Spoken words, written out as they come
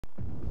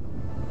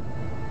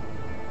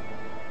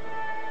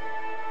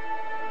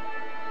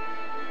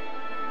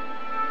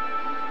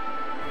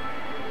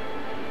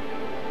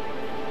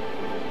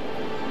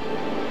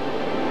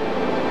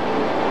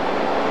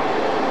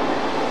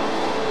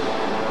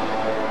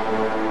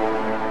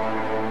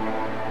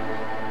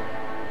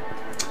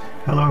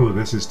Hello,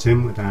 this is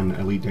Tim with an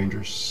Elite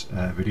Dangerous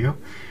video.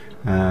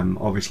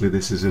 Obviously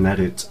this is an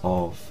edit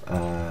of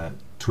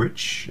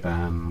Twitch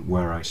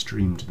where I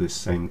streamed this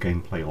same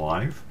gameplay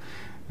live.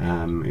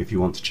 If you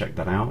want to check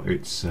that out,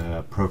 its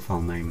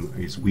profile name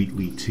is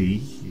Wheatley T.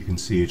 You can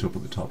see it up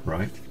at the top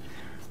right.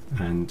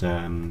 And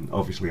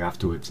obviously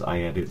afterwards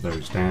I edit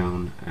those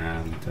down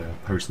and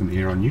post them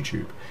here on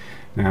YouTube.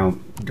 Now,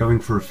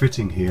 going for a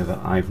fitting here that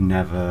I've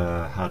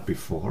never had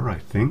before, I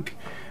think.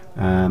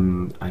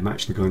 I'm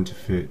actually going to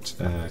fit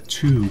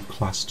two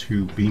Class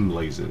 2 beam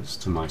lasers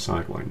to my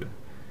Sidewinder.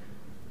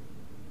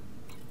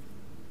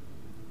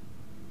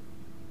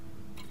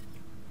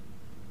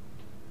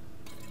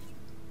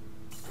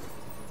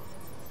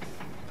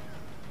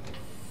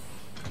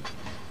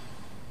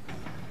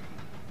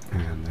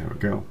 And there we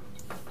go.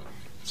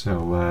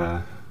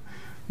 So,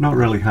 not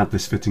really had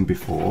this fitting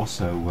before,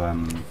 so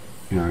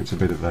you know, it's a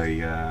bit of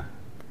a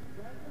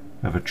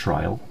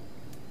trial.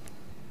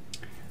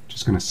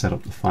 Just going to set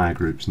up the fire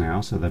groups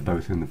now, so they're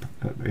both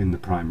in the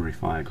primary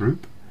fire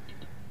group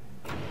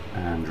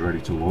and ready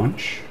to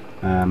launch.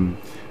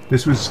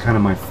 This was kind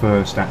of my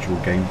first actual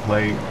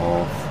gameplay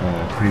of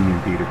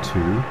Premium Beta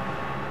 2.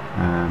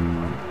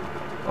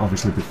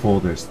 Obviously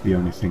before this, the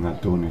only thing I've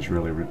done is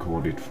really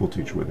recorded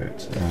footage with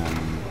it,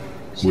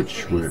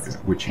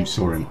 which you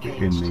saw in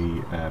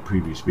the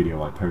previous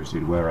video I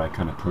posted, where I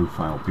kind of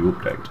profiled the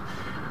update.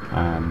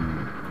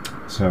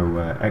 So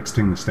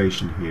exiting the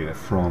station here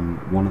from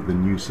one of the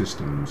new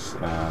systems,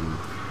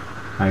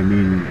 I'm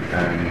in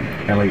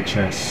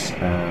LHS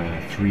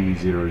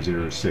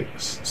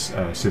 3006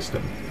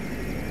 system,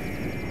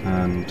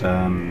 and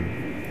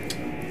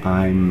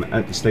I'm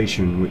at the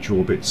station which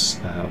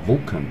orbits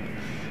Vulcan.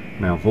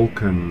 Now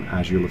Vulcan,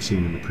 as you'll have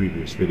seen in the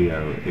previous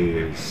video,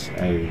 is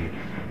a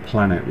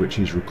planet which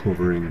is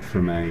recovering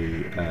from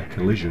a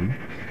collision.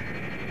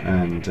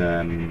 And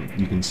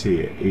you can see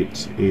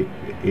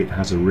it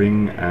has a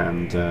ring,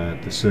 and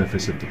the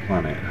surface of the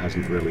planet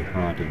hasn't really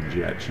hardened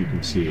yet. You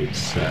can see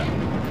it's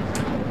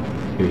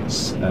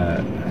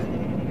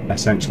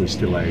essentially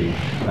still a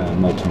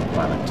molten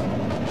planet.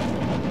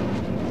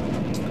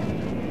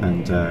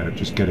 And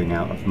just getting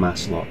out of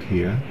mass lock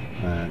here,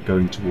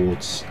 going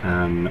towards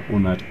an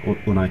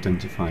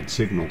unidentified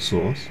signal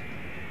source.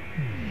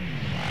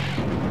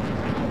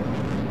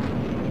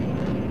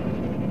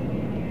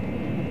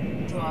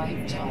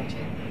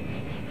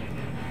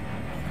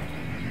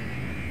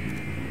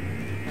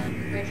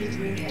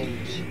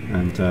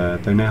 And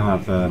they now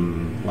have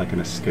like an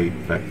escape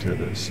vector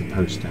that's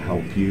supposed to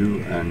help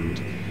you,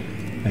 and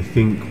I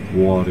think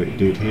what it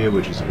did here,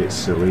 which is a bit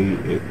silly,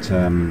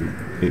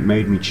 it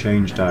made me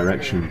change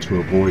direction to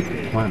avoid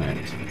the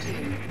planet,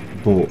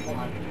 but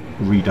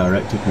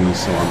redirected me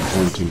so I'm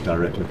pointing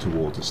directly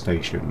towards a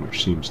station,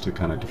 which seems to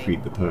kind of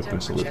defeat the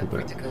purpose a little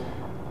bit.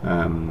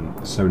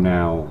 So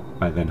now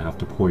I then have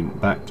to point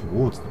back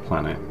towards the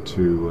planet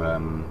to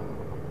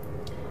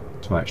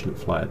actually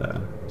fly there.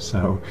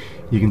 So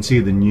you can see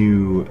the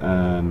new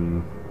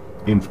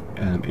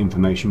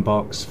information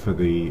box for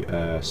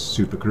the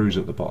Super Cruise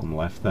at the bottom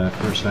left there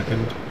for a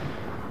second,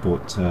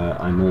 but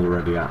I'm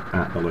already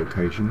at the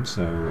location,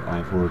 so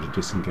I've already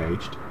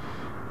disengaged.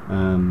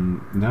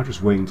 Now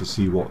just waiting to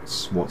see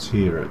what's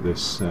here at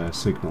this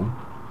signal,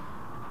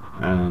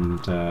 and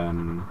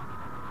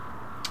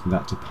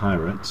that's a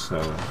pirate,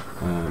 so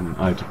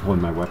I deploy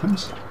my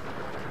weapons.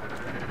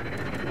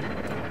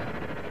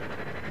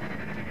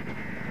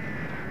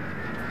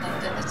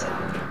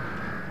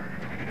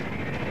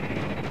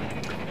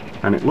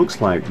 And it looks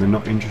like they're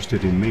not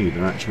interested in me,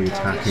 they're actually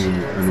attacking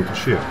another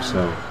ship,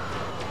 so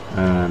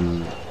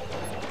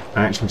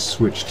I actually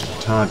switched to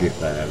target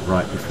there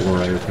right before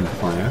I opened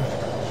fire,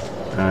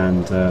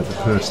 and the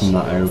person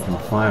that I opened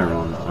fire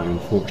on, I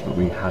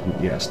unfortunately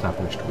hadn't yet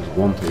established was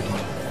wanted,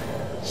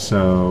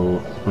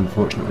 so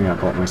unfortunately I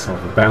got myself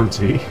a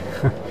bounty,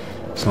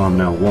 so I'm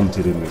now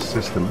wanted in this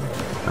system,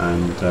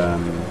 and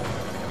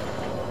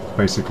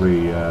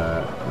basically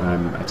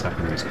I'm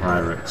attacking these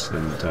pirates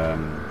and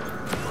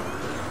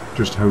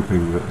just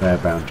hoping that their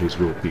bounties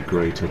will be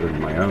greater than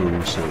my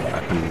own, so that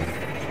I can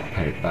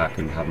pay it back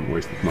and haven't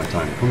wasted my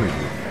time coming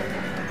here.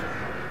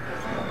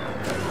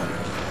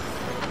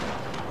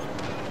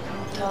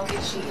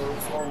 Target shield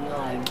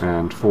online.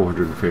 And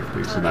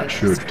 450, so that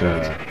should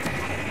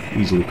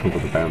easily cover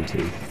the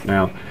bounty.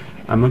 Now,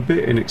 I'm a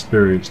bit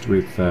inexperienced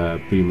with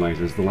beam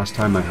lasers. The last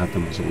time I had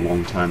them was a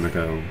long time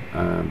ago,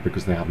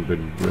 because they haven't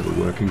been really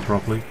working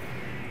properly.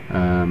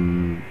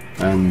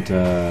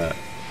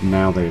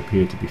 Now they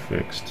appear to be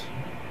fixed,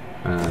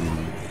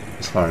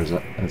 as far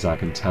as I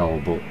can tell,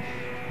 but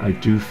I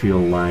do feel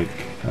like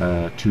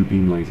two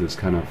beam lasers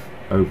kind of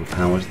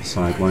overpowers the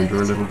Sidewinder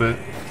a little bit.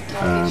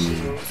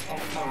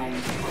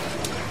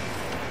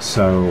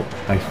 So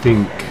I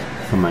think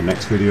for my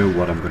next video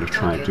what I'm going to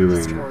try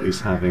doing is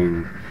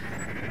having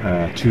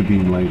two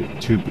beam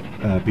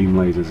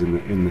lasers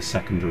in the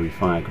secondary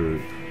fire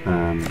group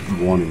and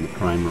one in the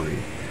primary,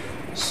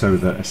 so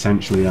that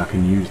essentially I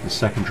can use the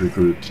secondary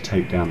group to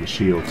take down the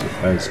shields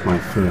as my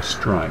first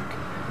strike,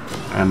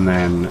 and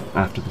then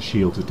after the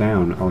shields are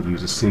down, I'll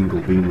use a single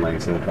beam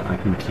laser that I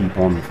can keep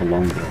on for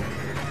longer,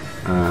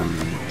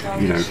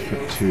 you know,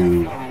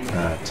 to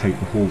take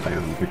the hull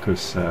down,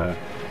 because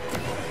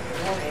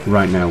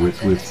right now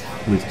with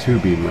two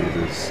beam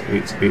lasers,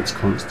 it's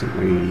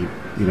constantly,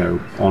 you know,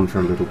 on for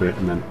a little bit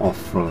and then off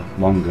for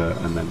longer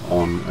and then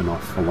on and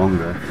off for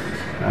longer,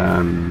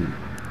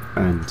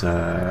 and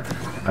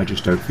I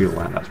just don't feel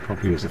like that's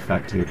probably as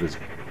effective as,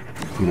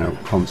 you know,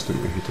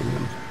 constantly hitting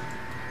them.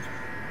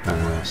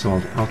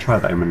 So I'll try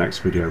that in my next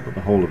video, but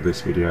the whole of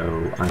this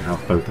video I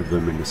have both of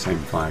them in the same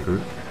fire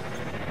group.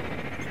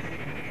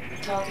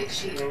 Target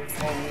shields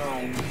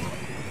online.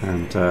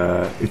 And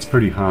it's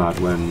pretty hard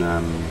when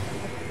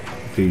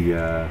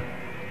the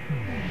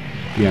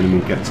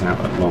enemy gets out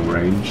at long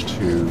range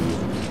to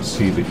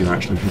see that you're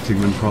actually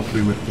hitting them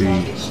properly with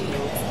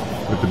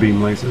the beam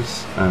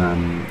lasers.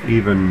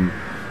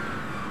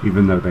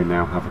 Even though they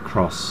now have a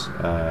cross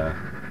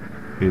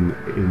in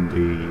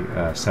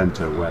the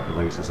center where the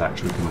lasers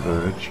actually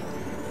converge,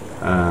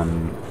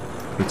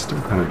 it's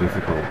still kind of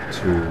difficult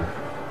to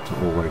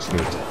always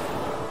hit.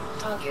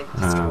 Target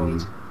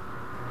destroyed.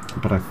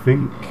 But I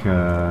think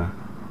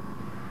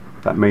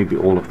that may be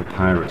all of the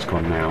pirates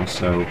gone now.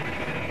 So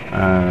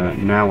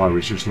now I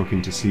was just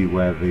looking to see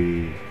where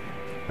the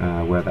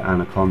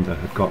Anaconda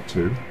had got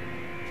to.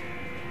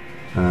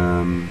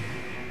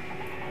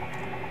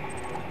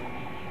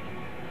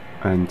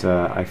 And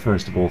I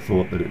first of all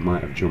thought that it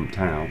might have jumped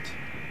out,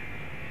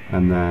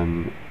 and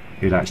then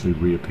it actually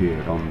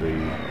reappeared on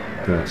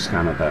the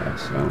scanner there.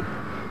 So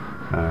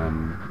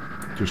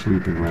just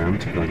looping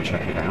around to go and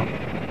check it out.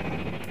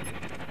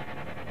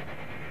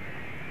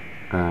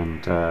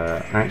 And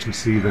I actually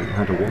see that it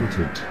had a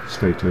wanted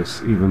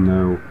status, even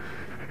though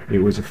it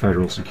was a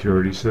federal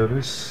security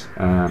service.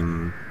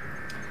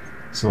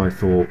 So I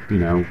thought, you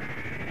know,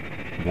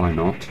 why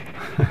not?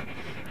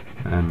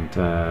 And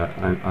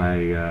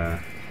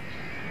I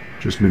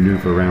just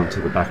maneuver around to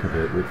the back of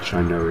it, which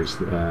I know is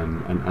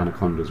an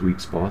Anaconda's weak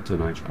spot,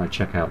 and I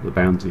check out the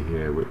bounty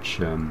here, which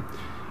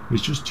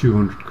is just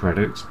 200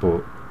 credits,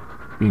 but,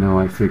 you know,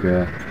 I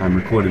figure I'm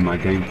recording my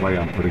gameplay,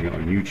 I'm putting it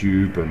on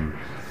YouTube, and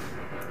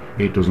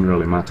it doesn't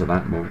really matter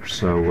that much,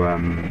 so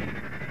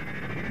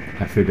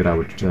I figured I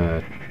would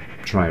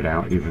try it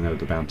out, even though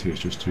the bounty is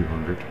just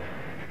 200.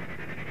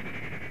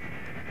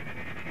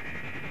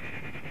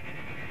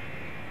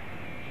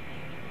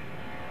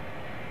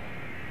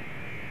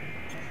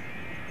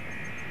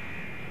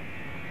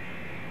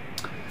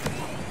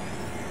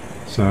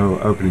 So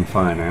opening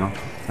fire now,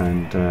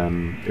 and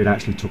it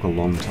actually took a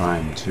long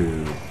time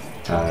to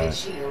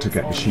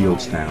get the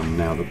shields down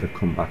now that they've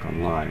come back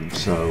online,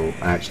 so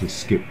I actually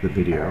skipped the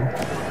video,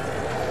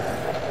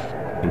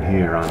 and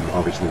here I'm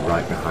obviously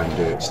right behind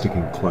it,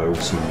 sticking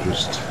close and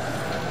just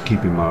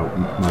keeping my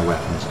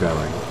weapons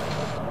going.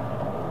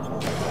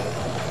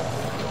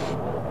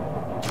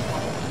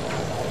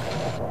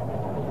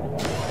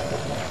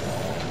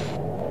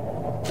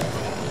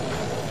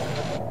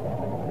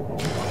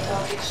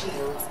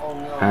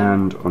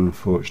 And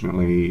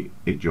unfortunately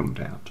it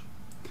jumped out.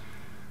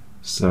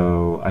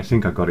 So I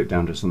think I got it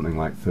down to something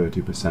like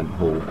 30%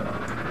 hull.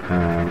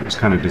 It was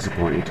kind of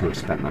disappointing to have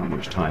spent that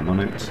much time on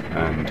it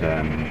and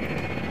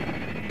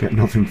get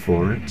nothing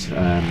for it.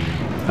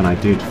 And I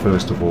did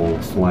first of all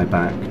fly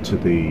back to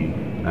the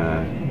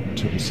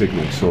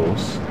signal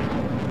source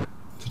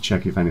to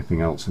check if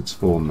anything else had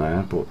spawned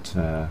there, but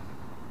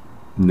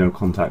no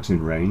contacts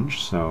in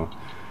range. So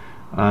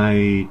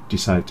I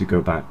decided to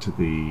go back to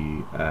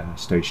the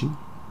station.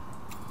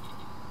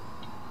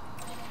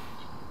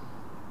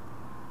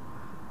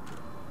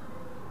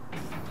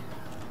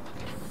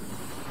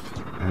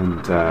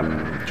 And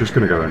just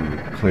going to go and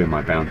clear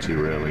my bounty,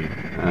 really,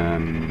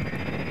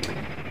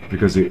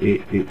 because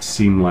it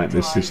seemed like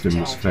this system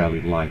was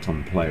fairly light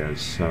on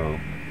players, so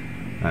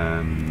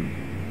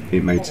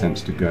it made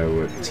sense to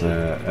go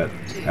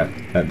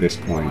at this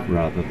point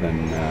rather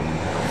than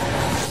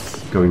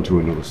going to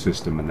another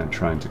system and then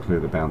trying to clear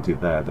the bounty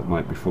there that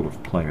might be full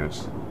of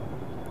players.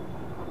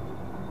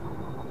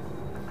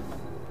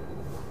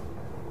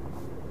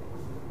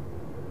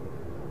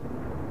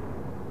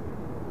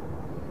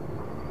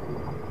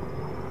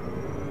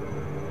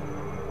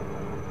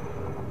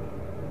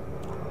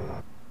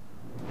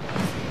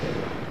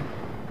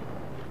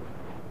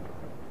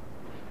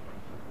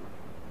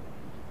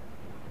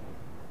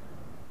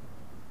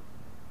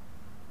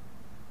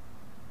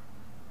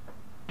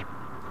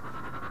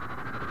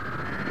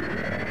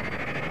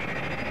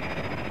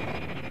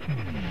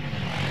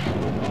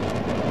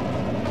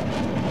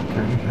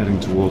 Heading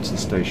towards the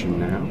station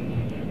now.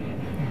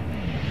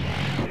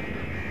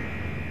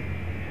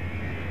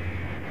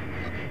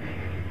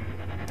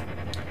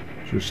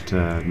 Just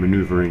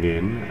maneuvering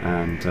in,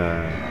 and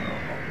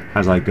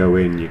as I go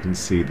in you can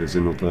see there's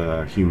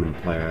another human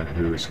player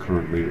who is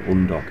currently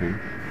undocking.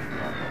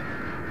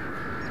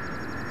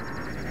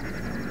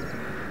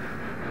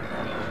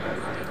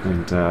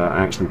 And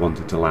I actually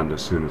wanted to land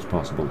as soon as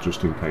possible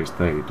just in case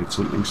they did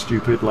something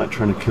stupid like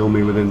trying to kill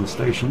me within the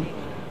station.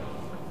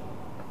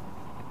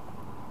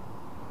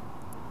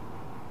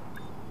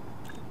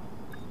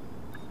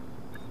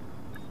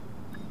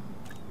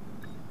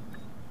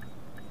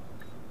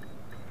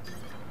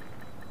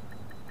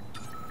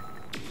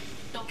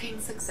 Docking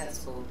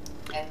successful.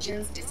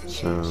 Engines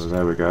disengaged. So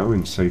there we go,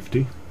 in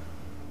safety.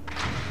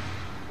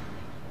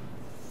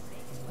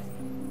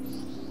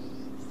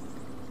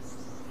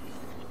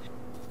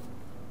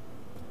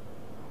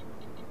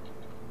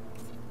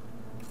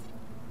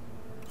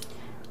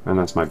 And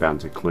that's my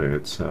bounty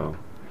cleared, so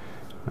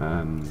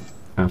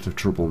out of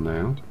trouble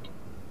now.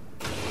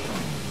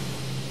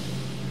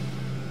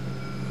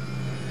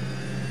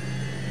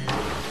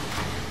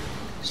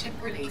 Ship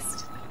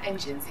released.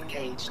 Engines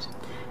engaged.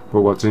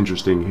 But what's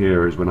interesting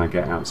here is when I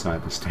get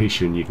outside the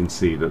station, you can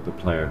see that the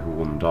player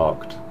who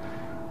undocked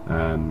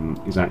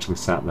is actually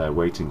sat there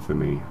waiting for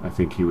me. I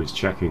think he was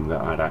checking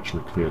that I'd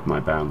actually cleared my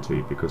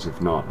bounty, because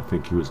if not, I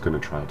think he was going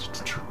to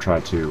try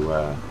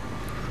to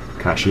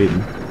cash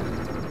in.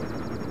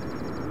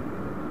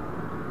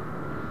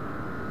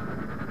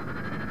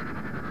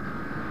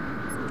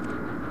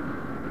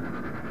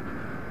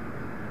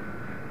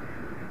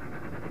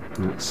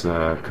 That's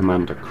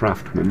Commander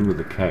Craftman with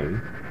a K.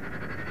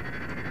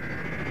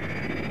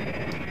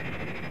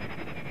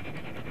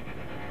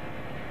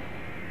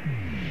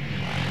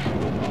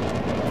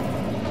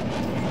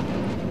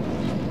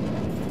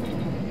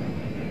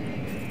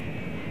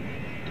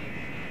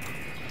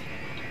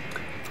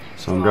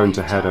 So I'm going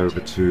to head over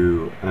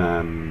to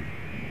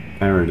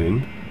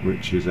Erenin,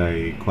 which is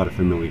quite a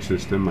familiar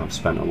system. I've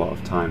spent a lot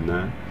of time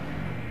there.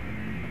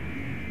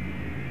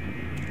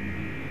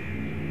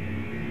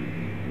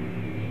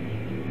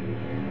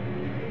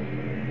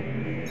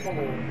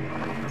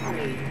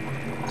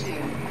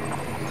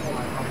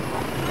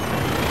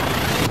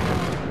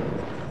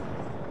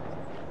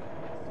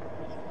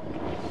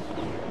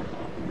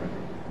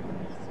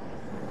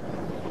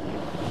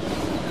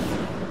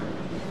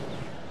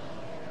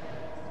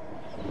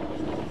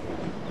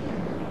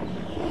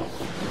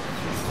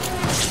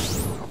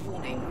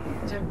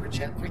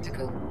 Temperature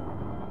critical.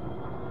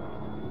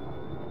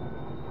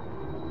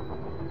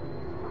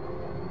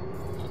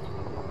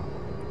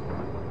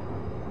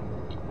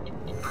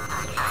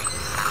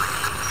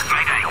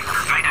 Mayday!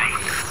 Mayday!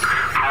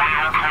 For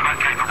all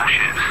combat-capable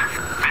ships,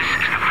 this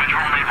is the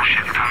Federal Naval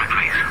Ship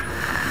Damocles.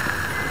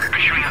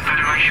 Issuing a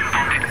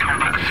Federation-bonded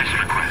combat assist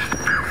request.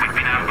 We've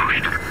been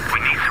ambushed. We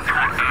need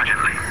support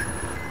urgently.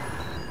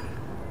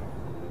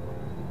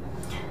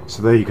 So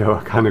there you go,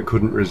 I kind of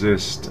couldn't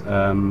resist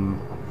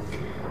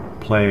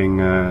playing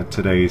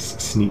today's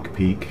sneak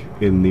peek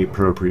in the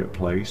appropriate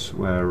place,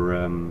 where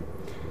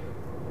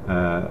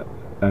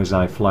as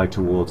I fly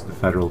towards the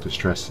Federal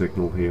distress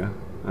signal here,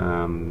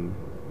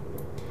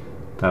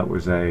 that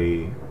was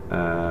a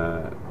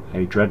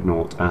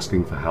dreadnought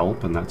asking for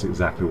help, and that's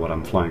exactly what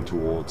I'm flying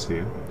towards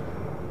here.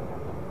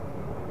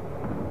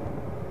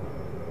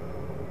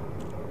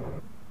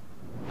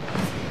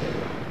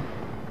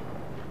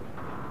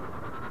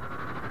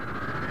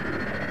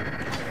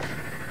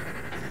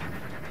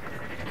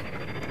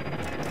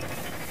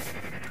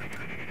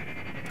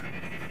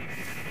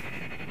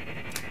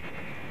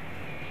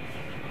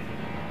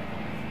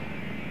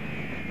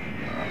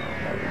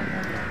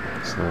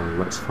 So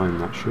let's find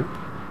that ship.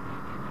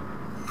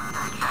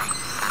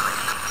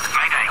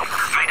 Mayday!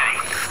 Mayday!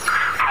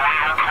 For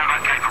all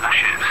combat-capable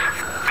ships,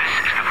 this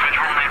is the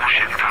Federal Naval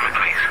Ship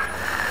Damocles.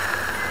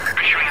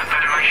 Issuing a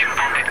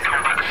Federation-bonded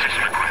combat assist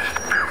request.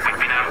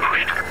 We've been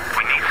ambushed.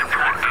 We need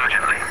support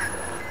urgently.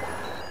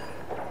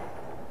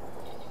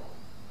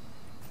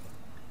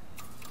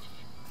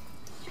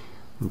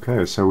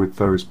 Okay, so with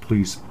those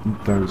pleas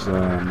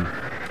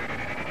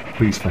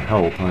for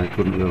help, I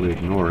couldn't really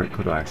ignore it,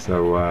 could I?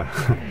 So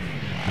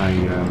I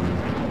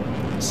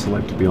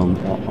select to be on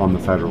the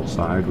Federal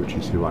side, which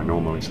is who I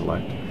normally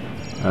select.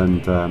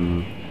 And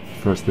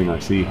first thing I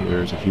see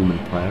here is a human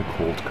player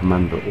called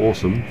Commander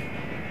Awesome,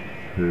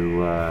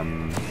 who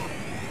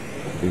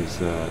is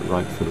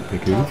right for the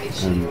picking,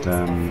 and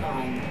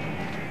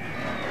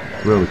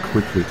really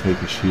quickly take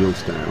his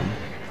shields down.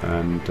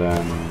 And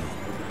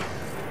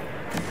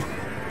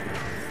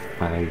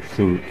I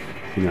think,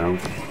 you know,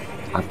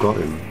 I've got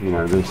him. You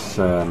know, this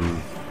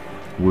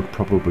would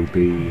probably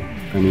be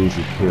an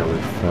easy kill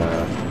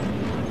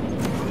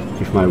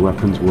if my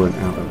weapons weren't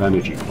out of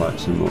energy quite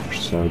so much.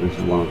 So this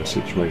is one of the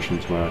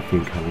situations where I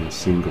think having a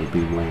single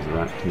beam laser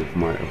active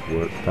might have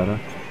worked better,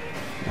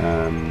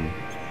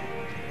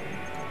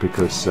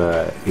 because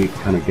it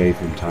kind of gave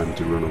him time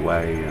to run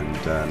away and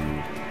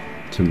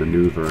to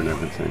maneuver and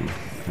everything.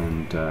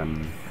 And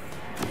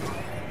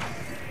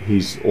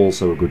he's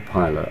also a good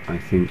pilot. I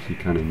think he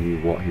kind of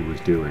knew what he was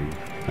doing,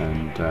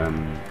 and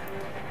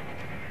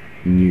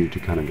knew to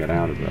kind of get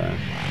out of there.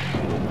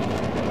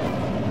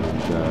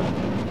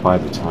 And by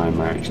the time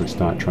I actually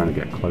start trying to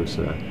get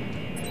closer,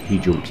 he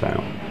jumps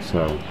out.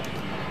 So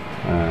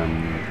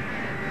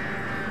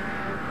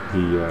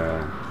he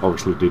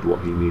obviously did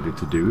what he needed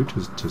to do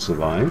to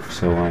survive.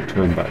 So I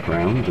turn back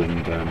round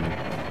and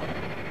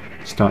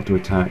start to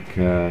attack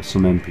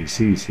some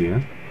NPCs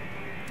here.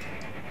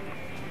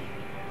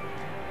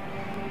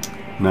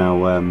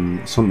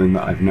 Now, something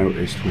that I've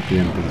noticed with the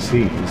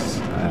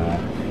NPCs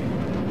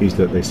is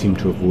that they seem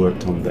to have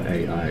worked on the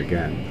AI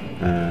again.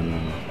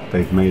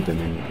 they've made them,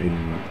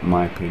 in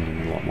my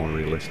opinion, a lot more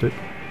realistic,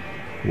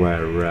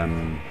 where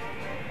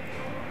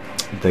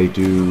they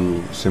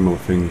do similar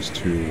things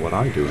to what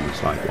I do in the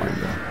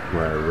Sidewinder,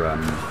 where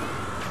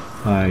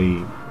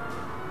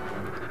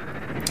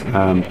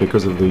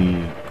because of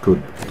the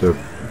good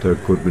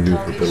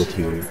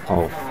maneuverability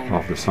of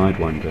the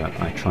Sidewinder,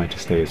 I try to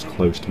stay as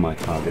close to my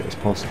target as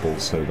possible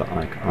so that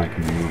I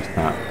can use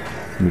that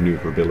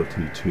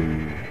maneuverability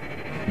to,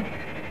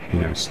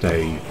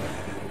 stay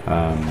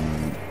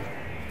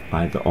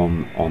either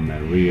on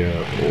their rear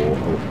or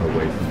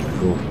away from their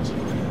guns.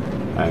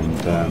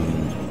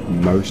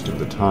 And most of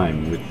the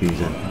time with these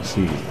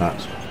NPCs,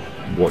 that's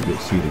what you'll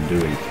see them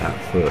doing at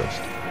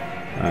first.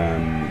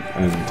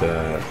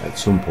 At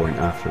some point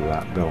after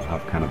that, they'll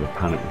have kind of a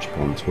panic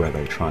response where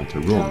they try to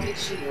run.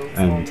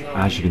 And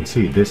as you can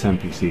see, this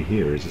NPC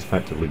here is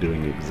effectively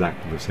doing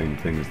exactly the same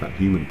thing as that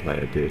human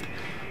player did,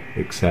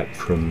 except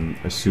from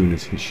as soon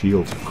as his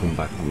shields have come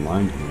back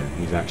online here,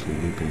 he's actually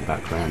looping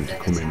back around to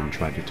come in and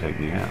try to take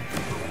me out.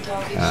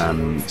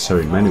 So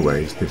in many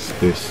ways, this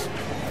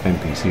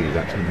NPC is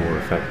actually more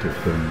effective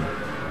than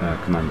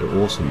Commander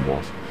Awesome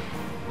was.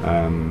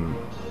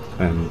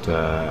 And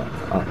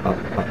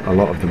a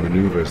lot of the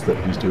maneuvers that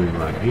he's doing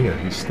right here,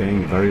 he's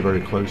staying very,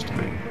 very close to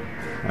me,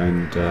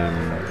 and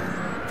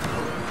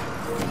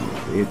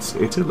it's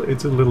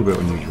a little bit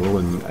unusual,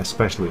 and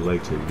especially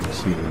later you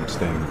see them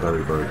staying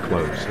very, very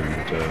close,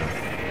 and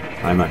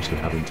I'm actually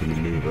having to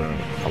maneuver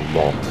a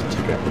lot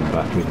to get them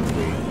back in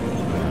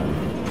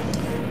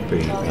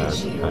the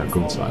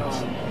gun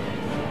sights.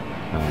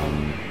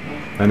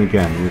 And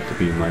again, with the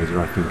beam laser,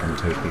 I think I'm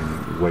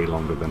taking way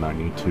longer than I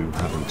need to,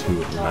 having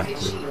two of them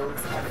active.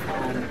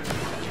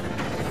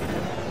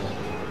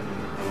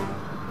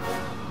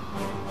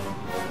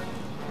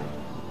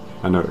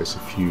 I notice a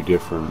few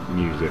different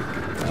music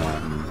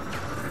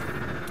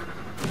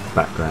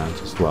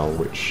backgrounds as well,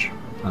 which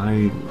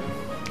I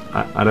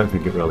don't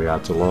think it really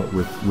adds a lot.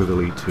 With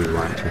Elite 2,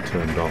 I actually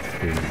turned off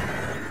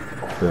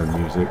the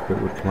music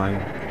that would play.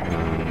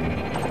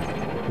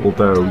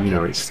 Although,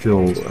 it's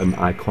still an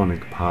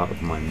iconic part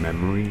of my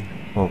memory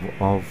of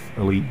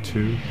Elite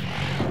 2.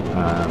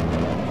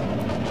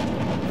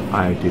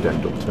 I did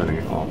end up turning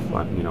it off.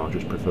 I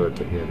just preferred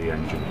to hear the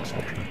engine,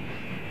 etc.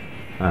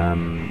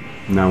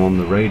 Now on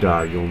the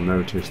radar, you'll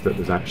notice that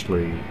there's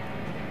actually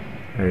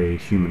a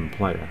human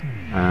player,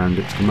 and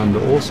it's Commander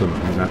Awesome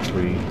who's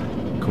actually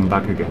come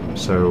back again.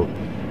 So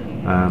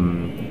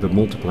the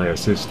multiplayer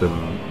system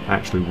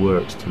actually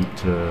works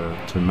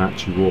to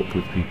match you up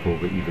with people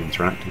that you've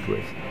interacted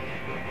with,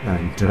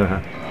 and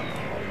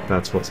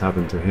that's what's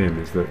happened to him,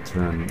 is that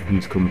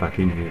he's come back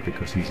in here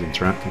because he's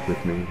interacted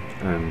with me,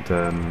 and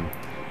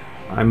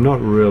I'm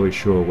not really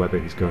sure whether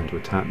he's going to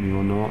attack me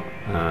or not.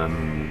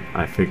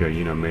 I figure,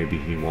 maybe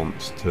he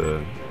wants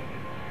to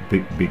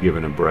be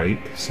given a break,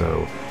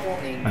 so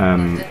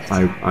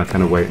I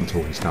kind of wait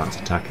until he starts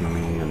attacking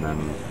me, and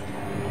then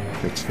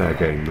it's fair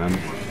game then.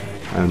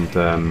 And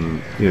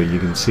you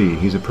can see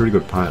he's a pretty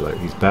good pilot.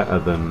 He's better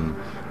than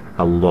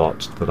a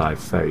lot that I've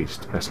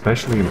faced,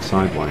 especially in a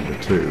Sidewinder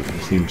too. He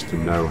seems to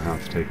know how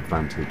to take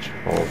advantage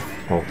of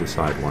the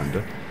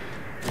Sidewinder,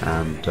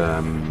 and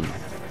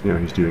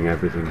he's doing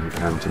everything he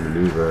can to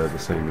maneuver the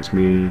same as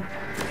me.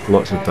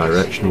 Lots of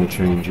directional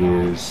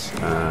changes,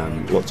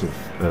 lots of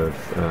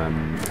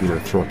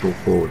throttle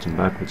forwards and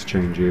backwards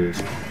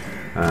changes,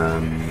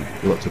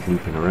 lots of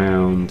looping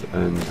around,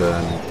 and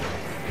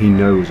he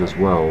knows as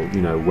well,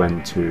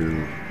 when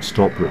to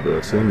stop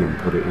reversing and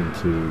put it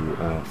into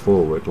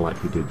forward, like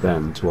he did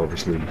then, to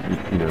obviously,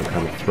 kind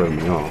of throw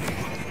me off.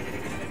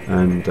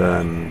 And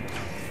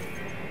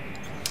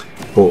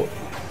but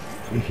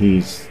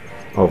he's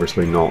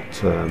obviously not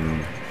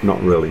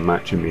really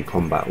matching me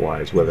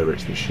combat-wise, whether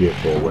it's the ship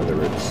or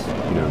whether it's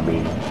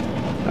me.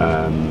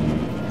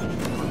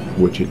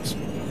 Which it's,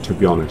 to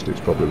be honest,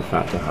 it's probably the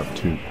fact I have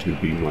two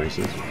beam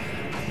lasers.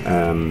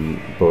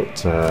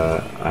 But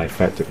I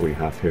effectively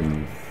have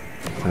him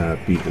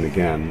beaten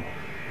again,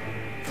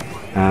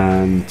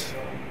 and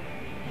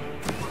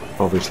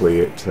obviously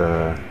it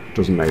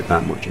doesn't make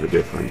that much of a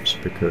difference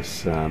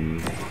because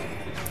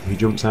he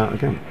jumps out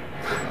again.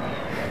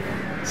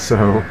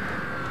 So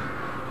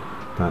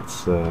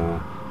that's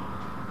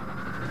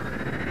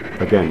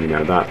again,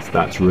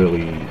 that's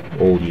really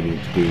all you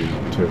need to do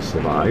to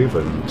survive,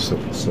 and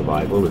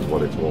survival is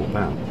what it's all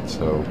about.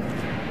 So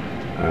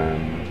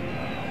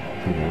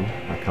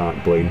I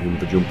can't blame him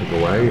for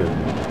jumping away, and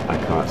I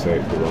can't say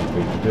it's the wrong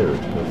thing to do.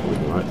 It's perfectly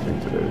the right thing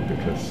to do,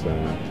 because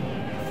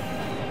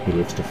he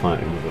lives to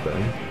fight another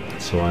day.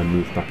 So I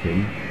move back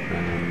in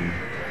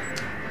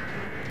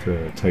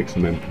to take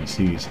some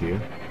NPCs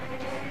here.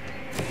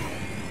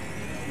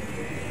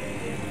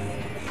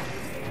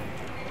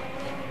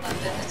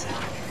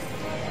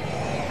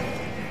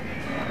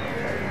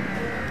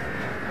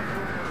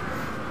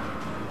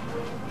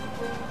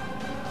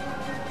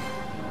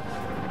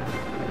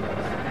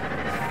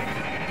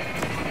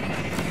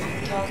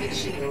 Target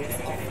shields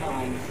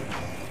offline.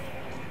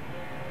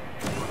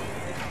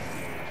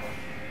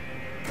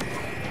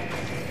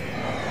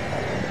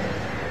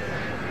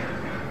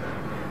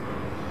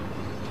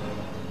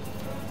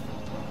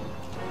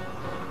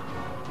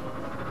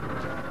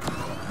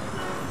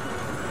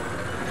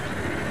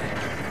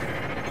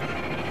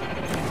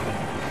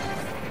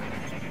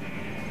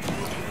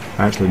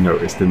 I actually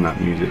noticed in that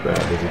music there's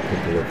a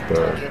couple of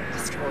Target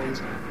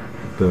destroyed.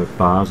 the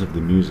bars of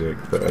the music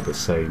that are the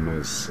same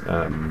as,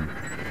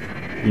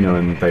 you know,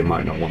 and they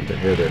might not want to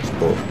hear this,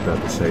 but they're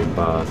the same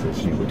bars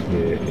as you would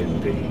hear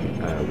in the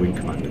Wing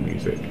Commander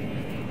music,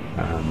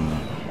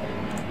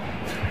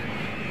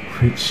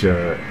 which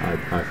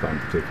I find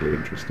particularly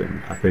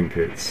interesting. I think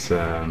it's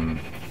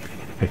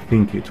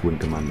Wing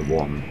Commander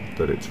 1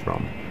 that it's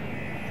from.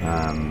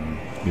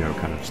 You know,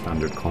 kind of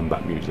standard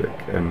combat music,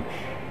 and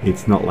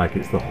it's not like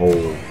it's the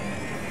whole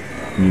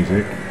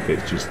music,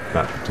 it's just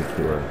that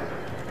particular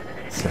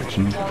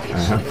section.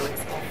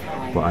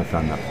 But I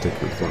found that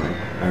particularly funny.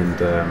 And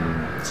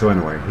so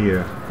anyway,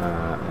 here,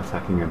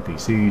 attacking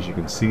NPCs, you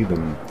can see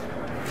them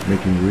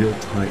making real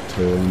tight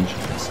turns, you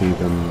can see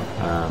them,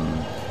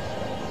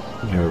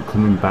 you know,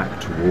 coming back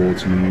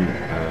towards me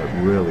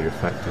really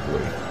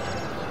effectively.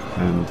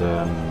 And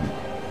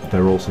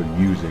they're also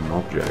using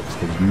objects,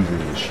 they're using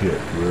the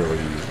ship really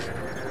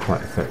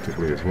quite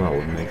effectively as well,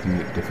 and making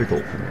it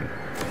difficult for me.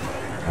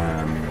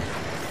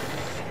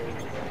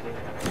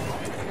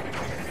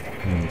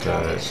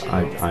 I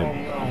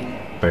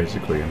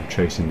basically am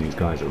chasing these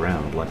guys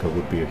around like I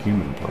would be a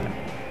human player.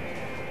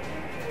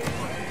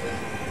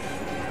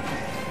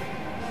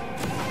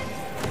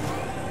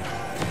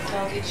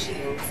 Target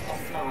shields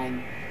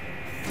offline.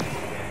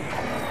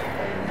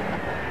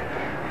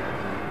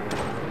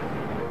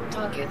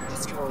 Target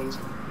destroyed.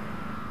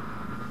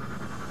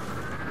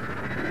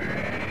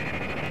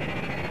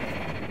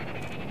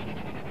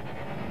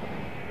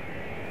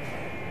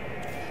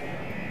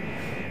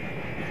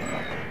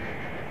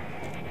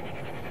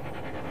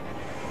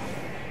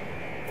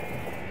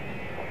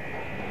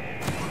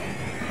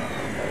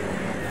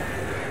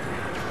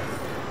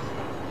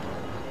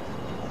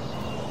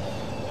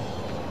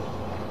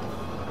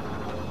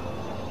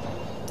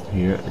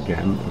 Here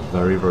again, a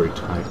very, very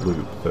tight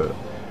loop that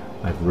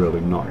I've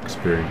really not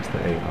experienced the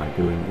AI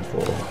doing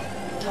before.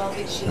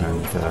 Target shields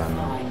And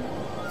offline.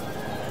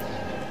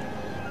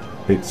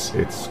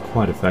 it's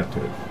quite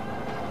effective.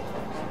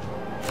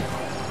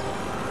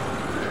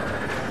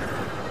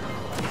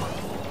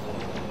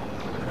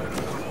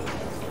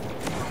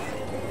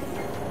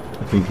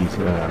 I think his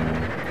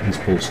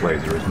pulse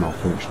laser is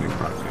malfunctioning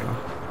right now.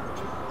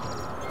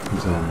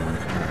 He's on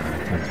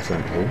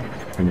 10% hull,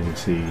 and you can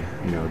see,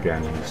 you know,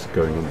 again, he's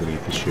going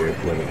underneath the ship,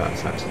 whether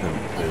that's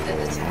accidental or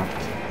not.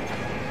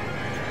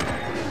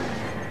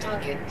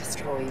 Target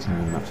destroyed.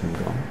 And that's him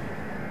gone.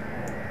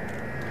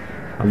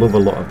 I love a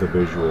lot of the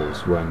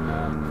visuals when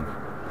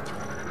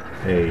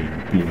a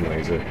beam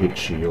laser hits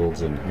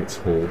shields and hits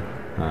hull.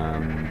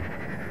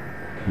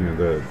 You know,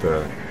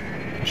 the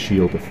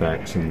shield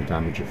effects and the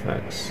damage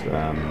effects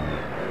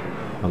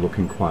are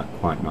looking quite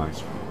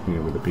nice, you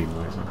know, with the beam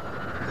laser.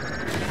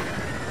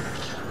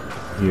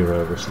 Here,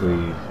 obviously, you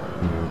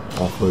know,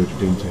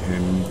 offloaded into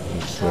him.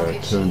 He's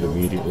turned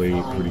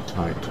immediately, pretty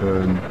tight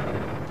turn.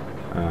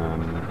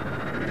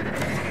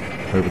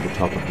 Over the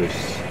top of this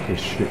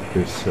ship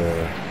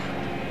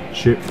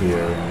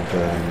here,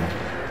 and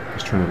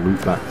he's trying to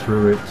loop back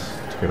through it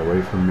to get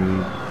away from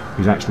me.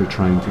 He's actually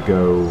trying to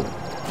go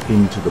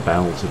into the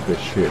bowels of this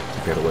ship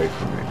to get away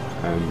from me,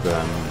 and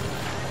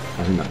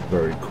I think that's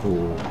very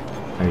cool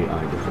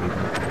AI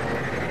behavior.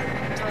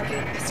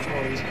 Target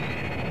destroyed.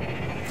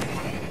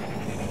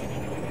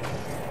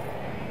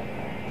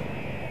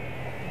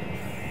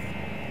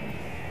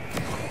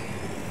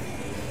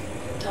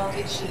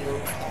 Target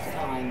shields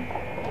offline.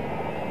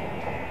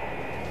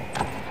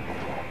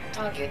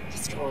 Target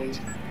destroyed.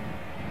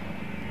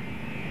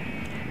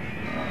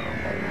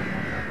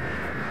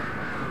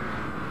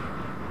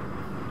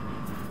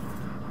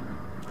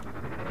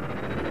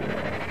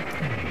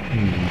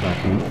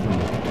 Back in from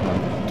the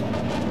target.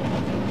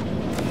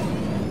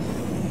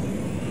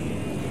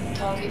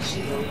 Target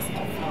shields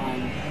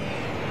offline.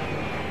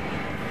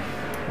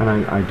 And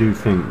I do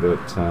think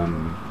that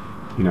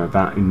you know,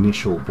 that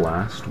initial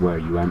blast where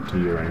you empty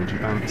your energy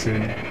banks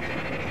in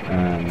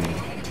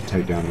to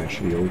take down their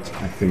shields,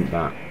 I think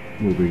that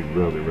will be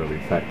really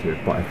effective.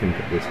 But I think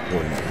at this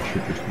point I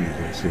should just use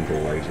a single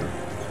laser,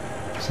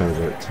 so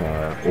that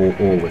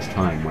all this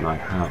time when I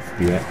have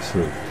the X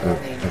of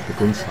the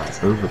gun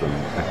sight over them,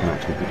 I can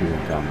actually be doing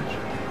damage.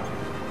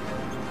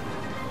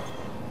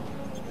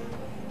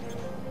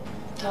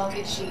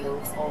 Target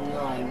shields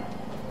online.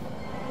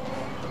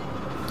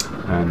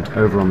 And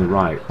over on the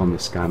right, on the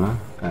scanner,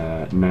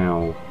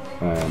 now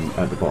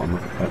at the bottom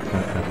of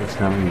the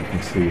scanner, you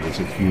can see there's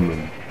a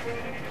human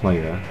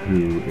player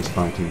who is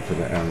fighting for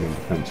the Aryan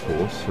Defence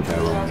Force, so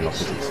they're on the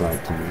opposite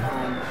side to me.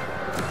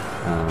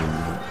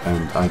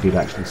 And I did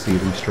actually see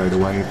them straight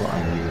away, but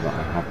I knew that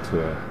I had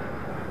to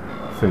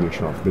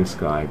finish off this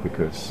guy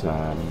because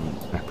I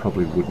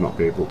probably would not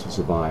be able to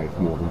survive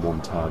more than one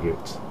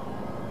target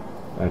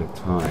at a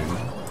time.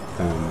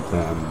 And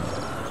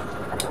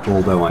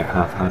although I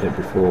have had it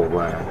before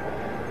where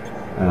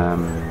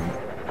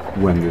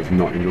when there's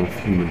not enough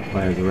human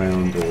players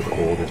around,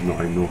 or there's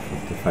not enough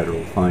of the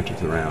Federal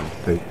fighters around,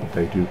 they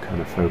do kind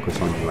of focus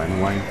on you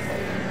anyway.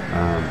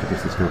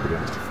 because there's nobody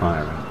else to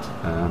fire at.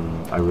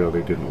 I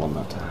really didn't want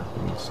that to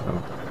happen, so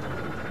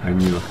I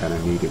knew I kind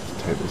of needed to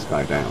take this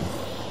guy down.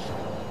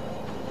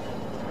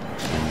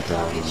 And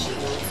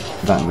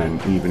that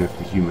meant even if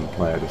the human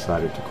player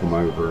decided to come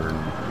over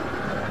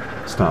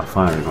and start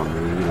firing on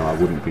me, I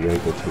wouldn't be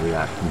able to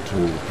react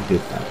until he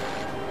did that.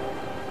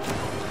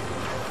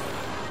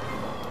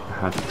 I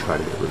had to try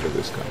to get rid of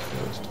this guy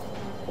first.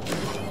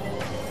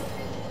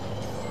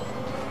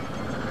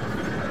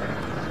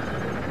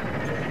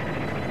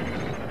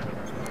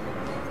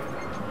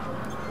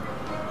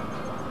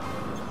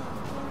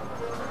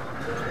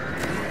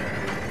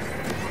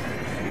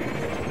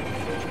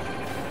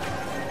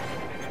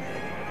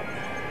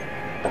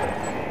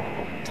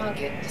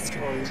 Target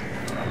destroyed.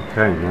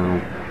 Okay, now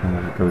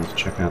going to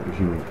check out the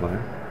human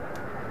player.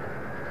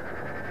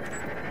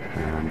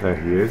 And there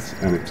he is,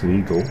 and it's an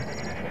eagle.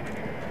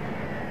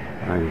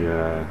 I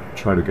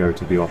try to go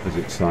to the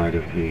opposite side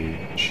of the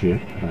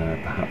ship.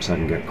 Perhaps I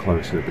can get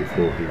closer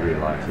before he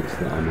realizes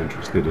that I'm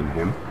interested in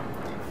him.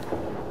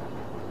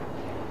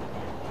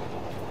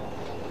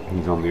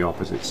 He's on the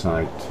opposite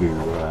side to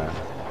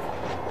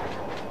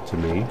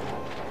me.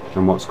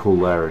 And what's cool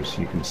there is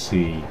you can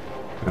see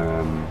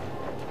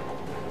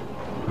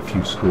a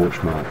few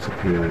scorch marks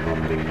appearing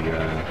on the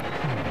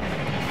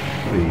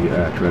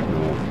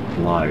Dreadnought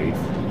live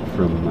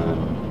from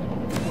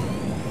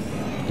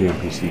the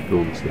NPC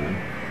guns there.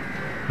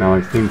 Now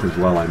I think as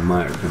well I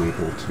might have been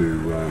able to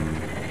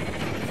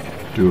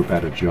do a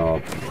better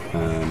job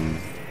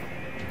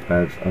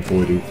of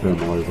avoiding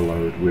thermal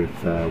overload with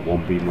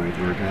one beam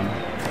laser again.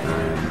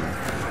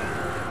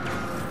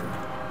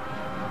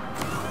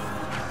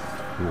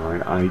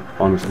 I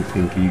honestly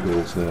think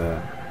eagles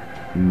are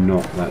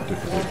not that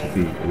difficult to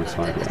beat in a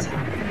sideway,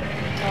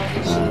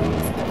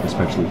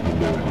 especially if you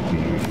know how to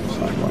use your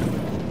sideway.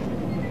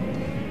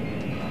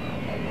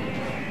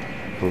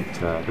 But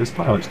this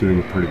pilot's doing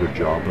a pretty good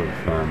job of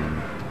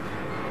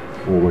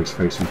always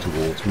facing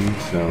towards me,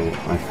 so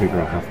I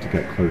figure I have to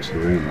get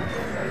closer in.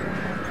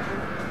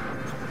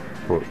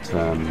 But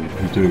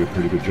he's doing a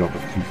pretty good job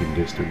of keeping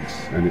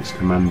distance, and it's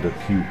Commander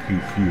Pew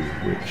Pew Pew,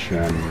 which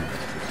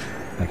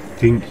I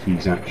think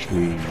he's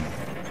actually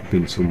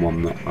been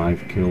someone that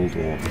I've killed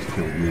or has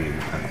killed me in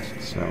the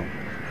past, so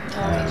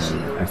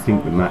I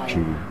think the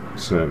matching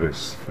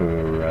service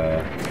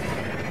for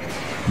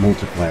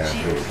multiplayer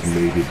has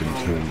maybe been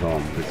turned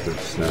on,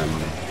 because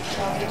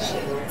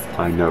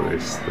I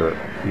noticed that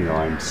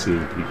I'm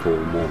seeing people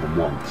more than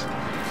once.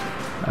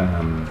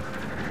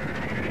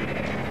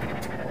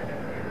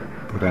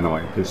 But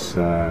anyway, this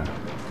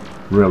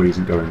really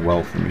isn't going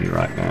well for me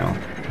right now.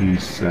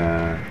 He's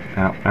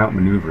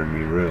outmaneuvering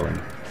me, really.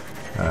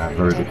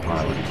 Very good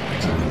pilot,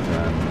 and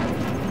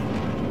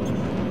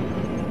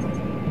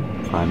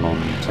I'm on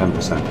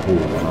 10% hull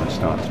when I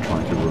start to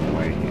try to run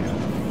away here,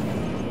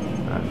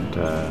 and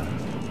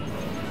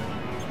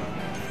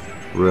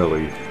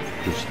really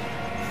just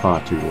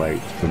far too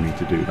late for me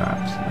to do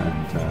that,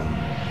 and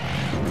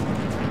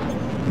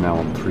now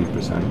I'm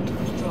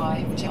 3%.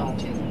 Drive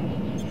charging.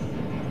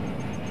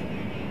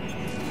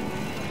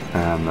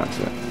 And that's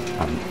it.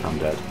 I'm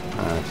dead.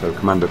 So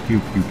Commander Pew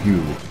Pew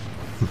Pew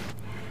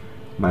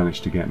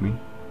managed to get me.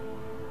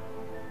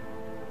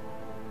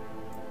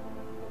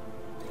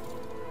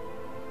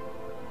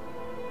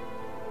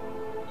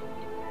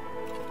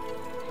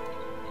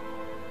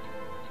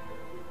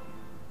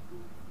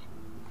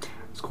 I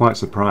was quite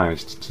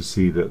surprised to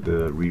see that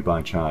the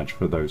rebuy charge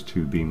for those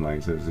two beam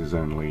lasers is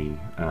only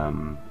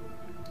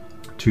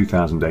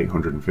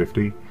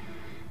 2,850.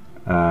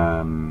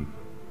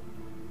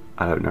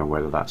 I don't know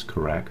whether that's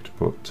correct,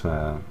 but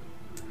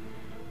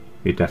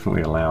it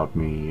definitely allowed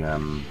me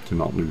to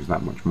not lose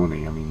that much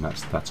money. I mean,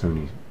 that's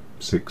only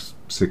six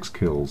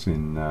kills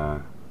in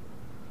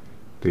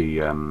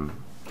the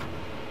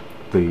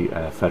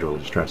Federal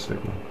distress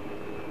signal.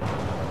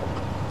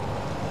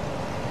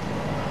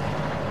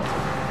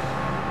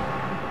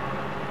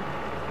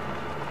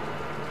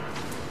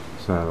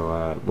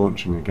 So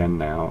launching again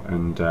now,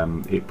 and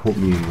it put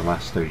me in the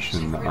last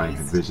station that I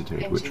had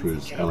visited, which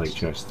was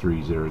LHS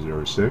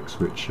 3006,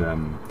 which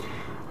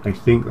I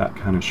think that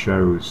kind of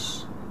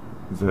shows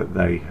that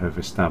they have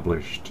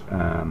established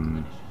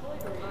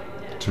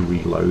to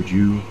reload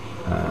you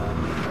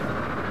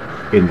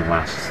in the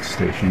last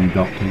station you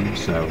docked in,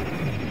 so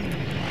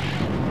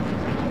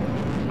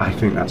I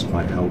think that's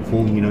quite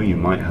helpful. You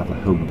might have a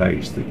home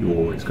base that you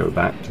always go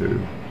back to,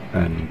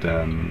 and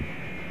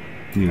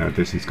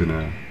this is going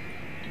to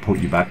put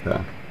you back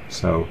there.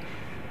 So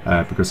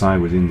because I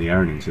was in the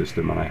Earning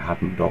system and I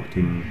hadn't docked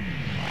in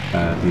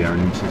the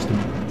Earning system,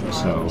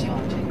 so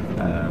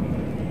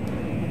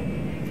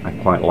I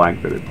quite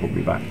like that it put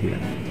me back here.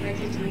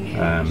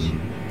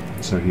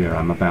 So here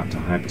I'm about to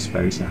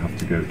hyperspace. I have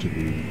to go to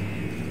the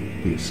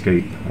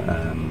escape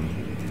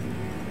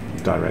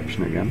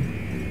direction again,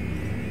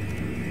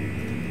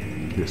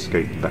 the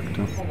escape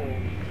vector. 4,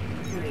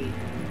 3,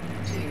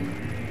 2,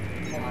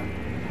 1.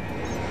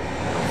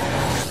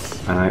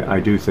 And I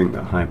do think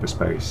that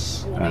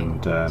hyperspace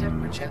and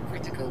Temperature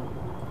critical.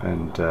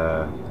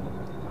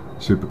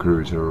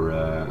 Supercruise are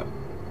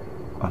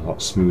a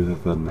lot smoother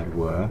than they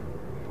were.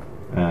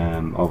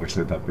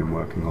 Obviously they've been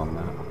working on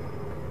that.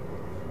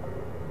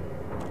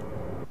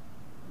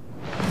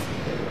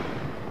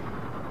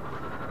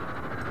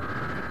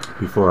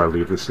 Before I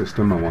leave the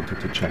system, I wanted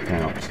to check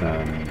out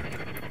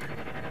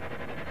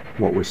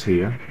what was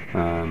here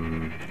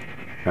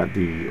at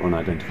the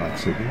unidentified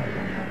signal,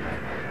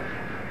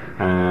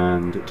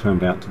 and it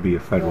turned out to be a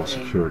federal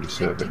security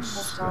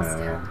service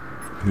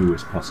who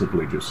was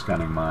possibly just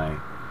scanning my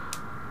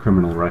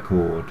criminal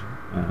record,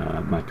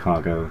 my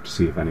cargo, to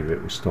see if any of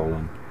it was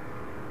stolen.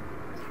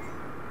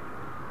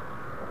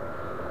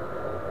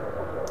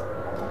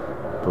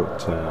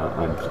 But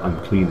I'm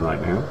clean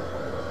right now.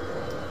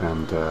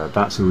 And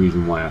that's the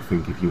reason why I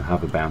think if you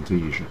have a bounty,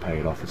 you should pay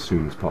it off as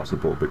soon as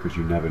possible, because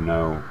you never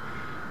know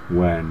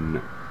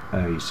when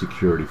a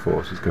security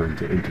force is going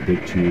to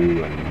interdict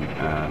you,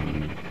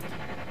 and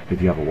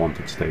if you have a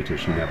wanted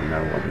status, you never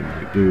know what they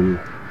might do.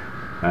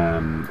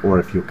 Or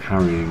if you're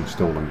carrying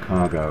stolen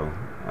cargo,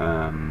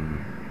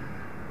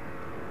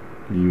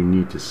 you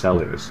need to sell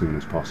it as soon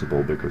as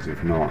possible, because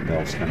if not,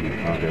 they'll scan your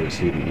cargo,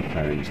 see that you're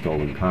carrying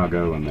stolen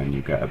cargo, and then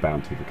you get a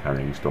bounty for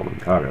carrying stolen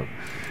cargo.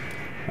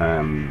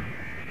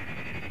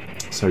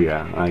 So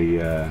yeah,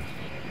 I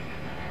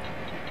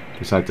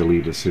decided to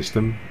leave the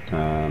system,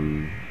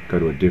 go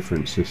to a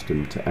different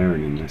system to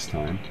Erenin this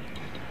time,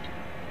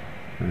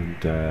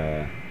 and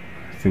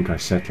I think I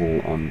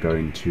settle on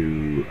going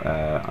to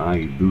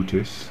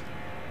Ibutis.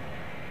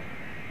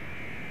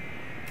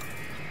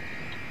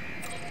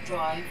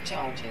 Drive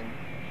charging.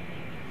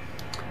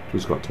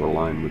 Just got to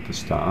align with the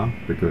star,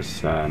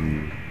 because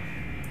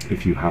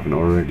if you haven't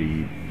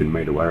already been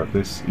made aware of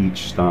this,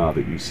 each star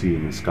that you see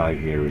in the sky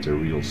here is a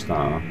real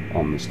star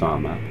on the star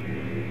map.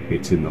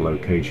 It's in the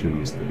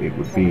locations that it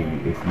would be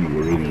if you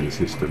were in the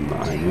system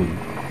that I'm in.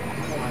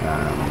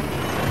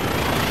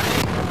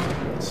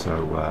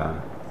 So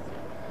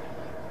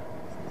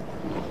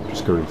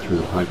just going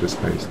through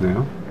hyperspace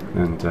now,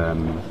 and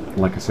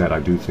like I said, I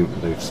do think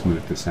that they've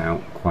smoothed this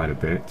out quite a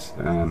bit.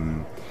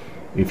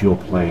 If you're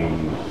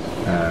playing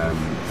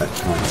at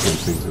times when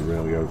things are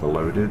really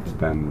overloaded,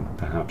 then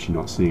perhaps you're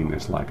not seeing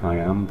this like I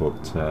am,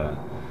 but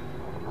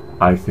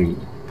I think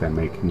they're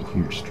making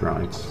huge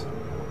strides.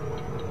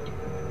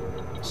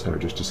 So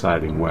just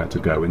deciding where to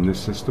go in this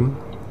system,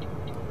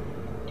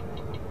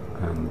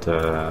 and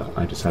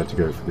I decided to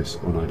go for this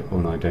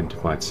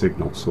unidentified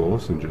signal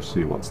source and just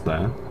see what's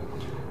there.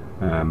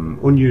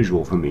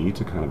 Unusual for me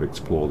to kind of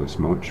explore this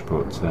much,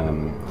 but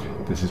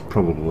this is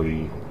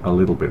probably a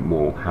little bit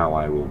more how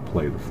I will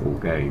play the full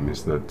game,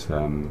 is that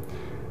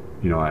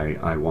you know,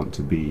 I want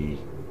to be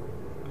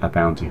a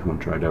bounty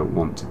hunter. I don't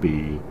want to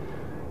be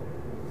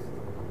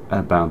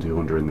a bounty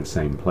hunter in the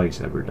same place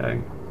every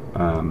day.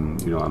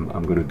 You know,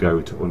 I'm going to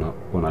go to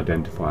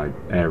unidentified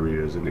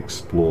areas and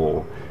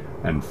explore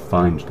and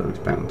find those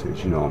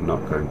bounties. You know, I'm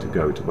not going to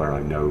go to where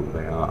I know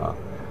they are.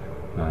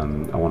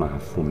 I want to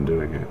have fun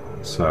doing it.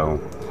 So,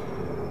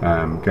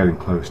 getting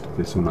close to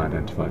this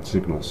unidentified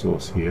signal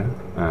source here.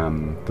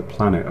 The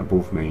planet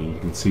above me, you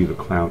can see the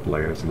cloud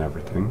layers and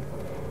everything.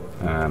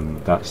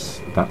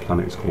 That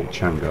planet is called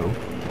Chango,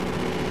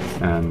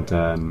 and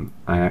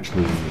I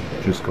actually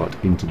just got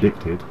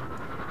interdicted,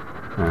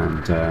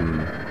 and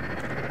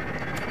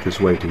just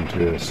waiting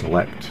to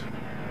select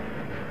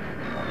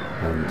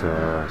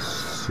and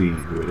see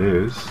who it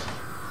is.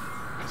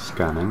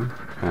 Scanning.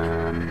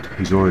 And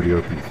he's already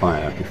opened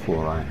fire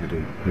before I had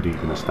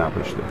even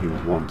established that he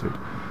was wanted.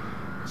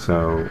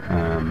 So,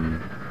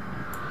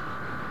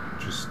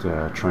 just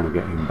trying to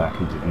get him back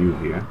into view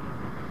here,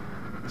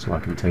 so I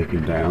can take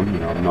him down. You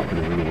know, I'm not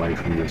going to run away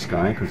from this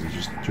guy because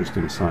he's just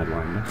in a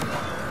sidewinder,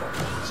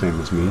 same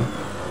as me.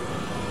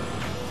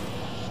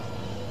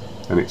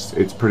 And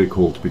it's pretty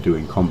cool to be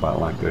doing combat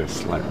like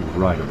this, like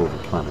right above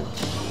the planet.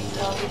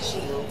 Target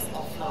shields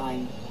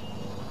offline.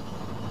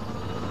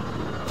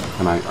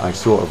 And I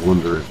sort of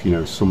wonder if, you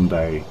know,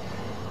 someday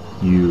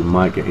you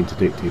might get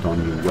interdicted on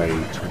your way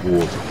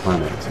towards a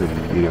planet,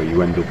 and, you know,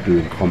 you end up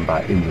doing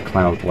combat in the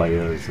cloud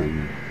layers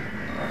and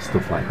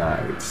stuff like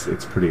that.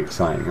 It's pretty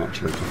exciting,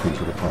 actually, to think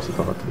of the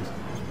possibilities.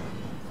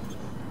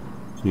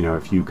 You know,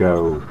 if you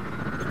go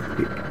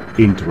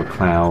into a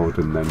cloud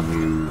and then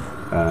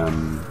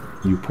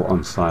you put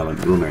on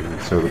silent running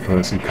so the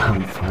person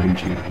can't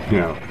find you, you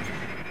know,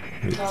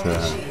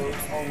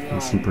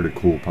 there's some pretty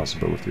cool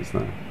possibilities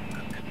there.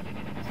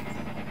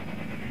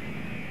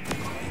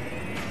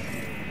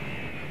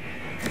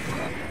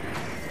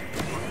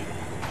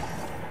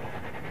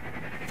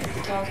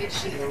 Target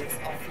shields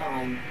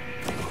offline.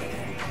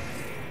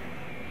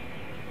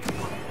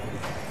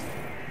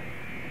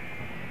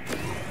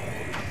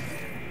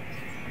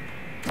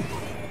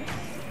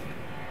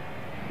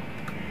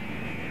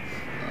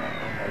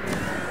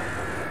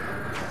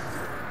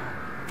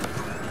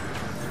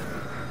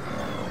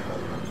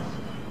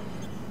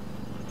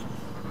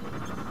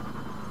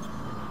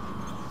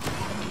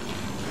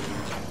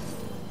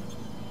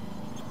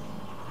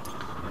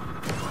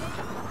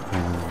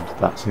 And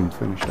that's him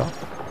finished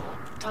off.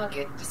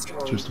 Target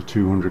destroyed. Just a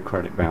 200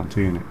 credit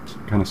bounty, and it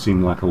kind of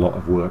seemed like a lot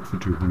of work for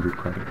 200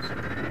 credits.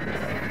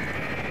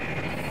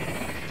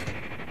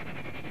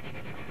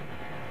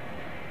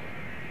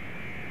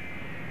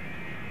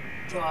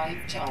 Drive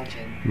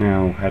charging.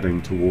 Now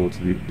heading towards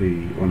the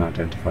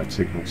unidentified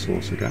signal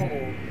source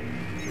again.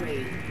 4,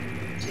 3,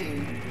 2,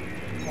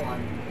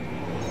 1.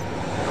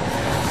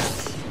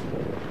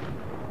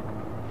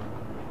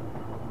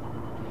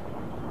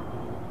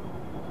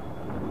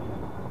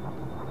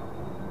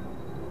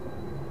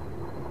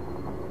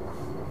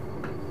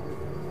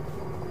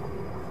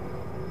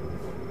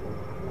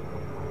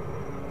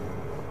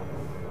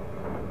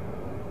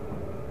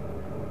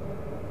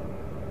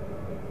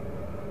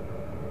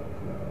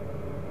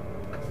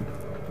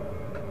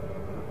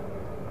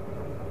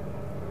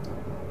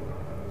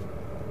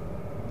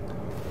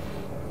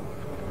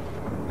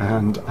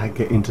 And I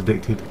get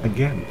interdicted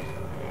again.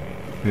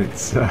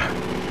 It's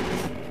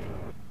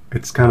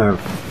kind of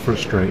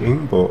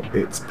frustrating, but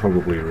it's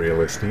probably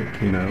realistic.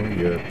 You know,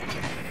 you're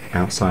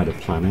outside a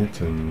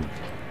planet, and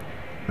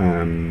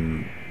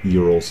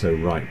you're also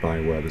right by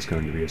where there's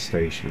going to be a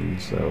station,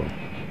 so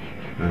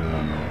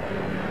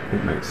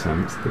it makes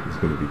sense that there's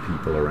going to be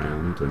people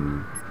around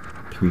and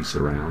police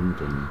around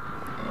and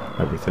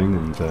everything.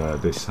 And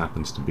this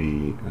happens to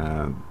be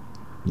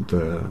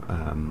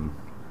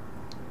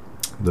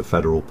the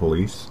federal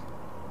police,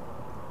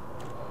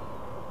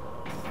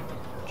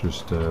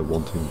 just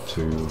wanting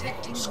to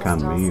scan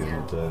me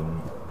and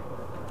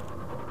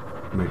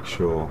make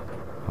sure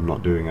I'm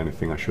not doing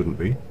anything I shouldn't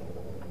be.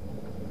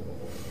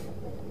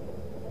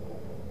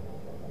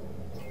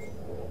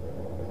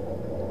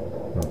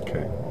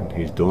 Okay, and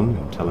he's done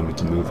and telling me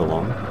to move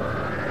along.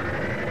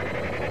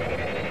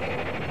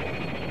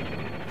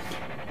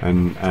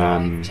 And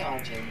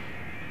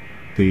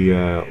the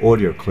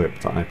audio clip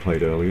that I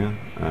played earlier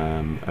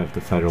of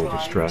the Federal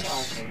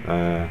Distress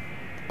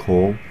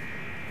call,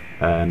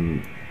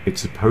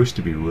 it's supposed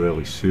to be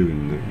really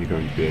soon that you're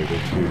going to be able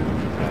to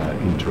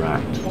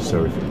interact.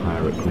 So if a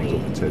pirate comes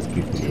up and says,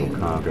 "Give me your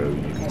cargo,"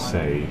 you can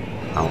say,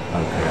 "Okay,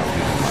 I'll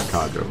give you my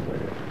cargo,"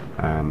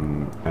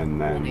 and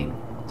then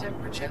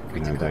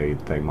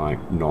they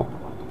might not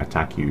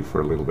attack you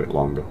for a little bit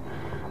longer,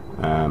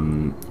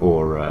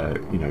 or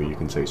you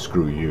can say,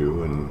 "Screw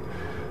you," and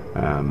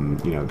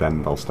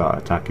then they'll start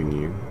attacking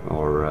you.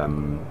 Or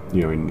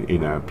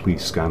in a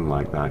police scan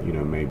like that,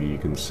 maybe you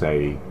can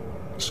say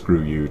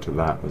 "screw you" to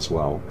that as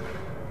well.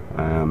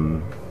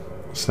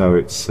 So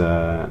it's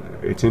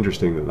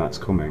interesting that that's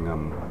coming.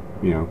 I'm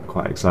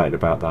quite excited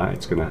about that.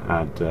 It's going to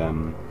add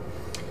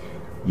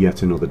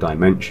yet another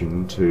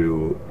dimension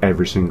to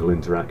every single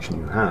interaction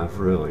you have,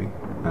 really.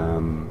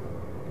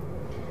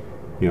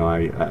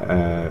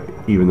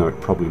 Even though it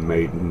probably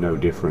made no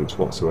difference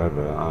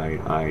whatsoever,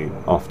 I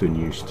often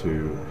used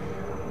to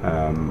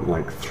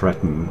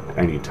threaten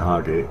any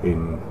target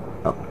in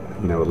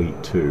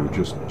Elite 2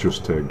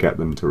 just to get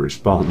them to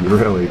respond,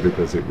 really,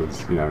 because it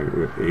was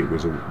it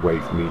was a way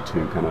for me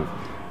to kind of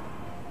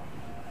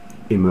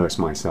immerse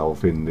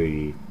myself in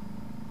the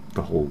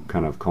whole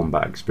kind of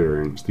combat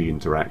experience, the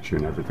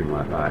interaction, everything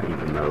like that,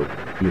 even though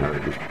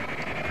it was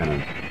kind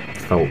of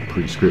felt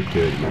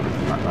pre-scripted and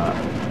everything like that.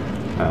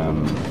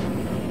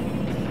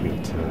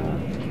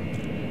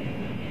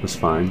 It was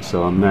fine.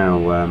 So I'm now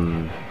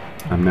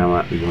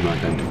at the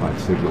unidentified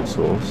signal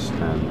source,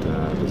 and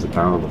there's a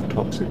barrel of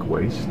toxic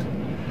waste,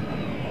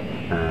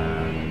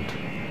 and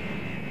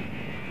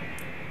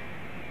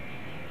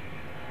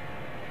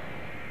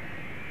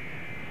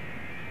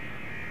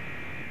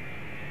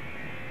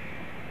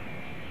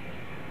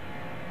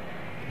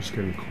just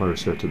getting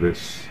closer to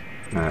this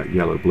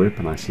yellow blip,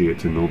 and I see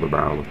it's another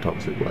barrel of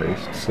toxic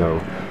waste.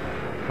 So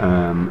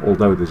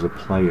although there's a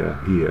player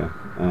here,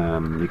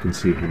 you can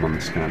see him on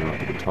the scanner up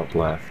at the top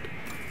left.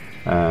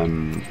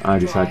 I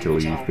decided to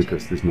leave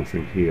because there's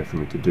nothing here for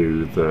me to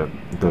do.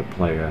 The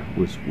player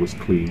was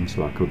clean,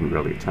 so I couldn't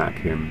really attack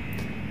him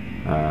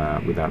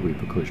without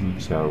repercussion.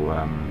 So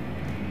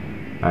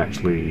I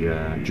actually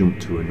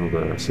jumped to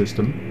another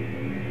system,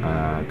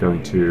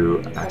 going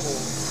to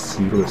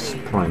Achelous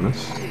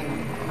Primus.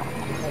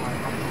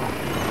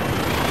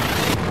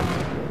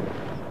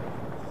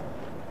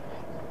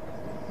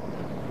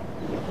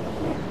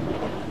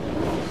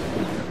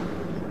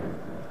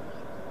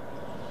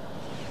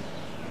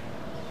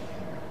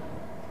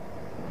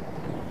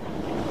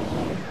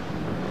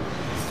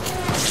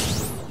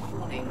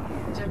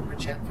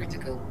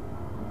 Critical.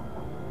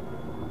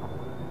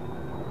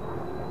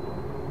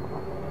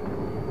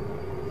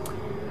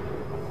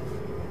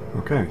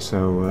 Okay,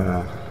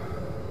 so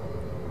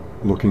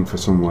looking for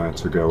somewhere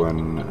to go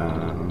and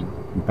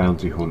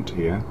bounty hunt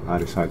here, I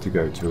decided to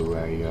go to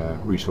a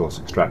resource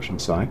extraction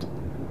site.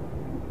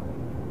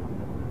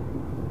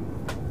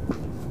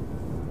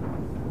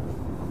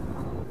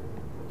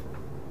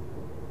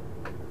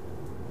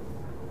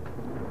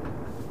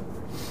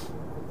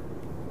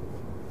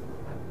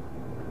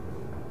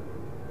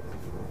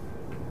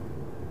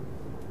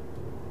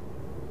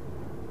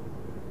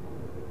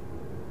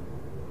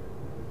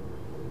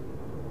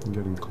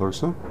 Getting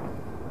closer.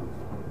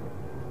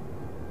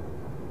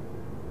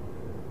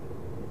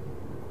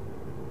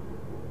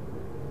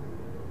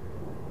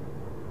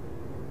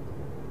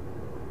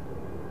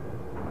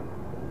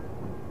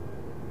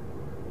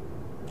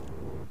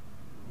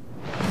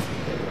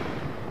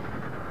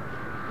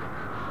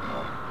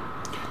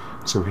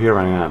 so here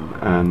I am,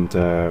 and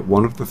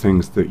one of the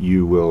things that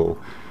you will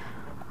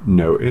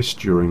notice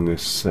during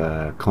this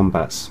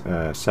combat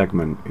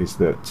segment is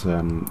that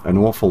an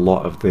awful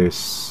lot of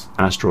this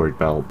asteroid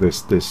belt,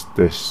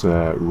 this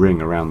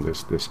ring around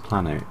this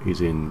planet,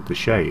 is in the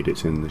shade.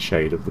 It's in the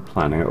shade of the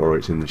planet, or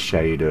it's in the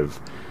shade of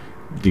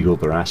the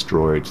other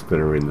asteroids that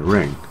are in the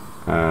ring.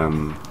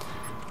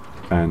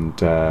 And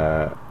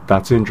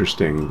that's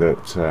interesting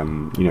that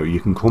you know,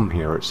 you can come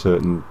here at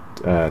certain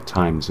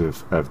times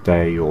of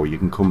day, or you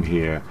can come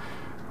here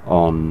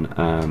on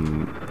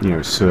you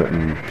know,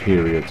 certain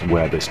periods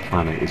where this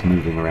planet is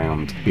moving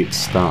around its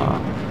star,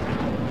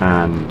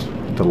 and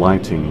the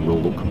lighting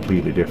will look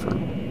completely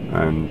different,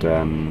 and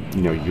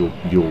you know,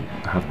 you'll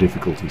have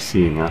difficulty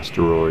seeing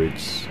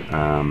asteroids,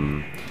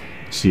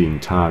 seeing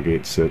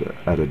targets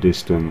at a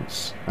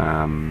distance,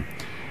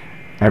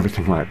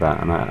 everything like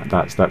that, and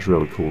that's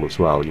really cool as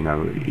well. You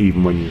know,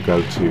 even when you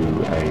go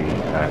to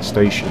a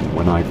station,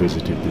 when I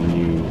visited the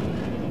new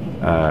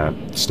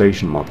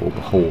station model,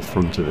 the whole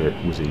front of it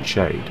was in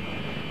shade,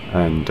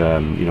 and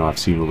you know, I've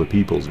seen other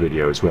people's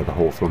videos where the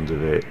whole front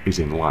of it is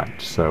in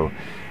light. So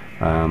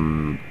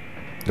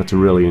that's a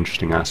really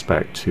interesting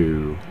aspect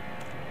to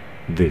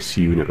this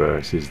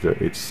universe, is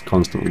that it's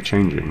constantly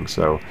changing.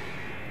 So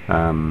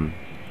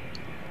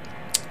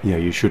yeah,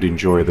 you should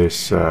enjoy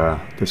this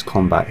this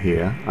combat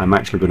here. I'm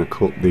actually going to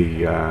cut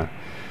the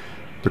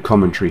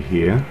commentary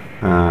here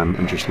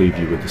and just leave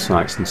you with the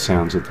sights and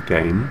sounds of the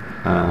game.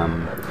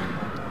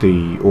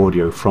 The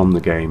audio from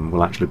the game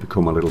will actually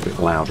become a little bit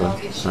louder,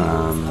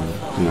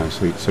 you know,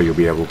 so you'll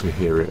be able to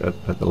hear it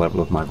at the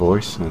level of my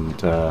voice,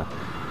 and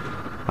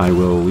I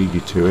will leave you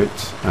to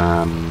it.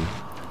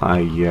 I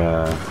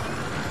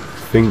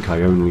think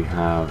I only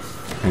have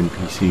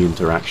NPC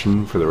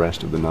interaction for the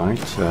rest of the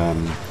night,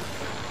 and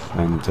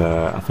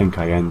I think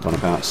I end on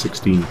about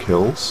 16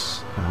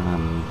 kills.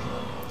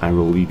 I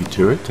will leave you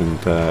to it,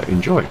 and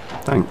enjoy.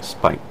 Thanks,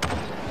 bye.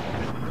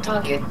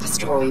 Target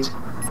destroyed.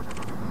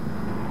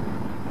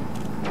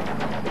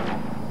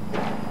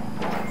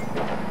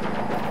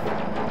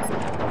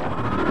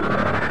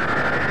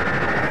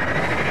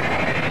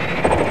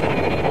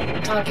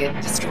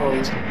 Target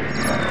destroyed.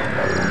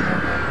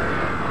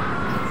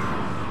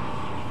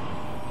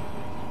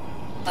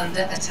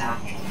 Under attack.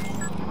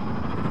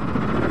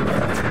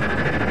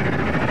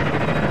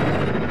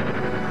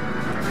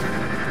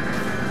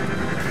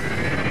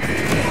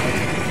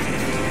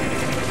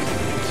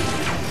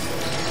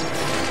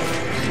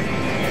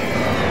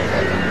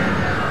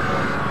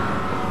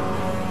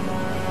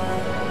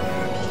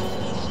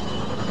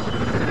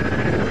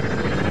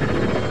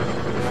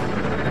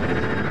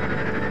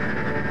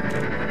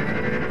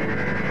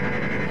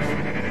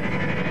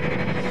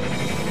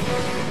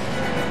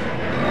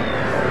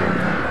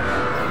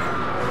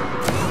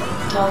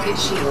 Target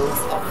shields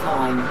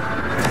offline.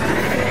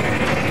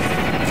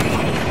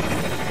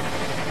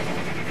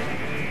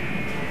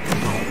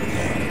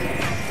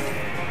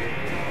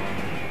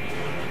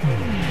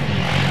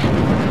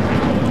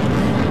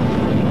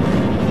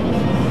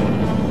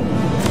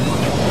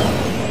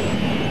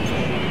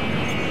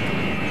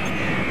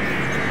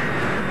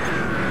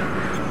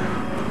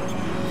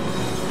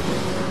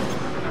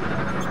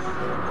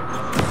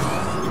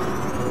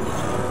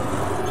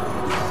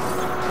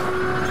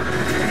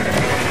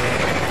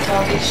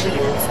 Target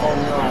shields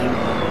online.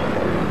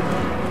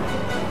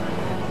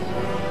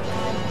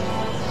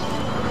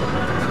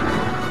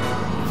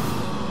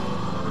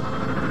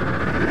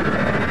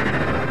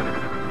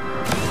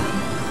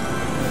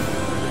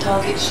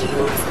 Target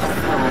shields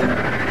offline.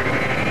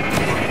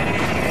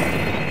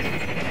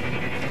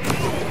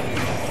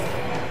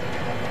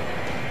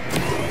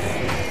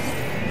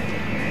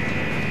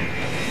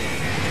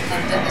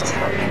 Under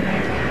attack.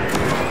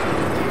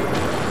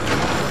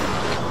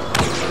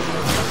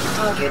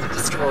 Target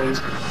destroyed.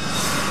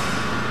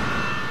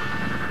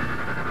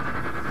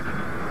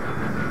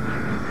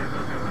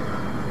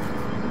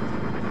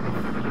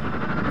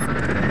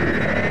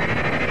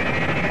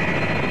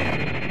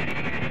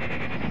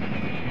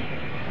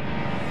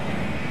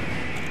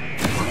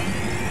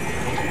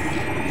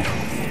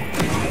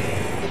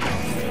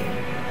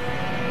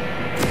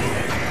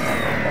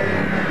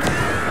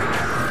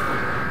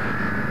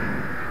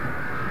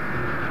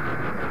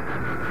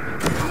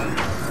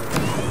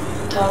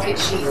 Target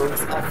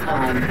shields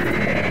offline.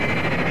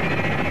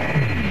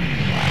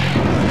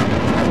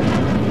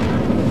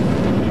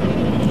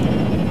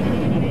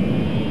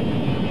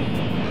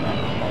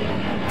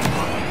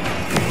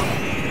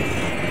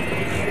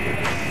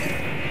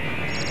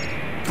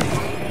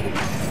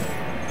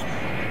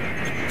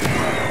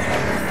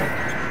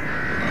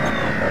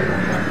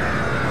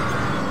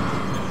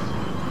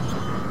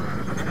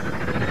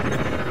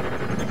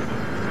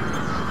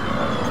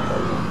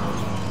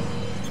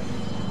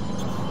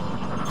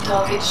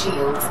 Target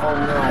shields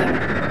online.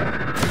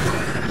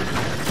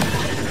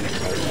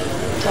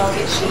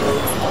 Target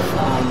shields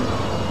offline.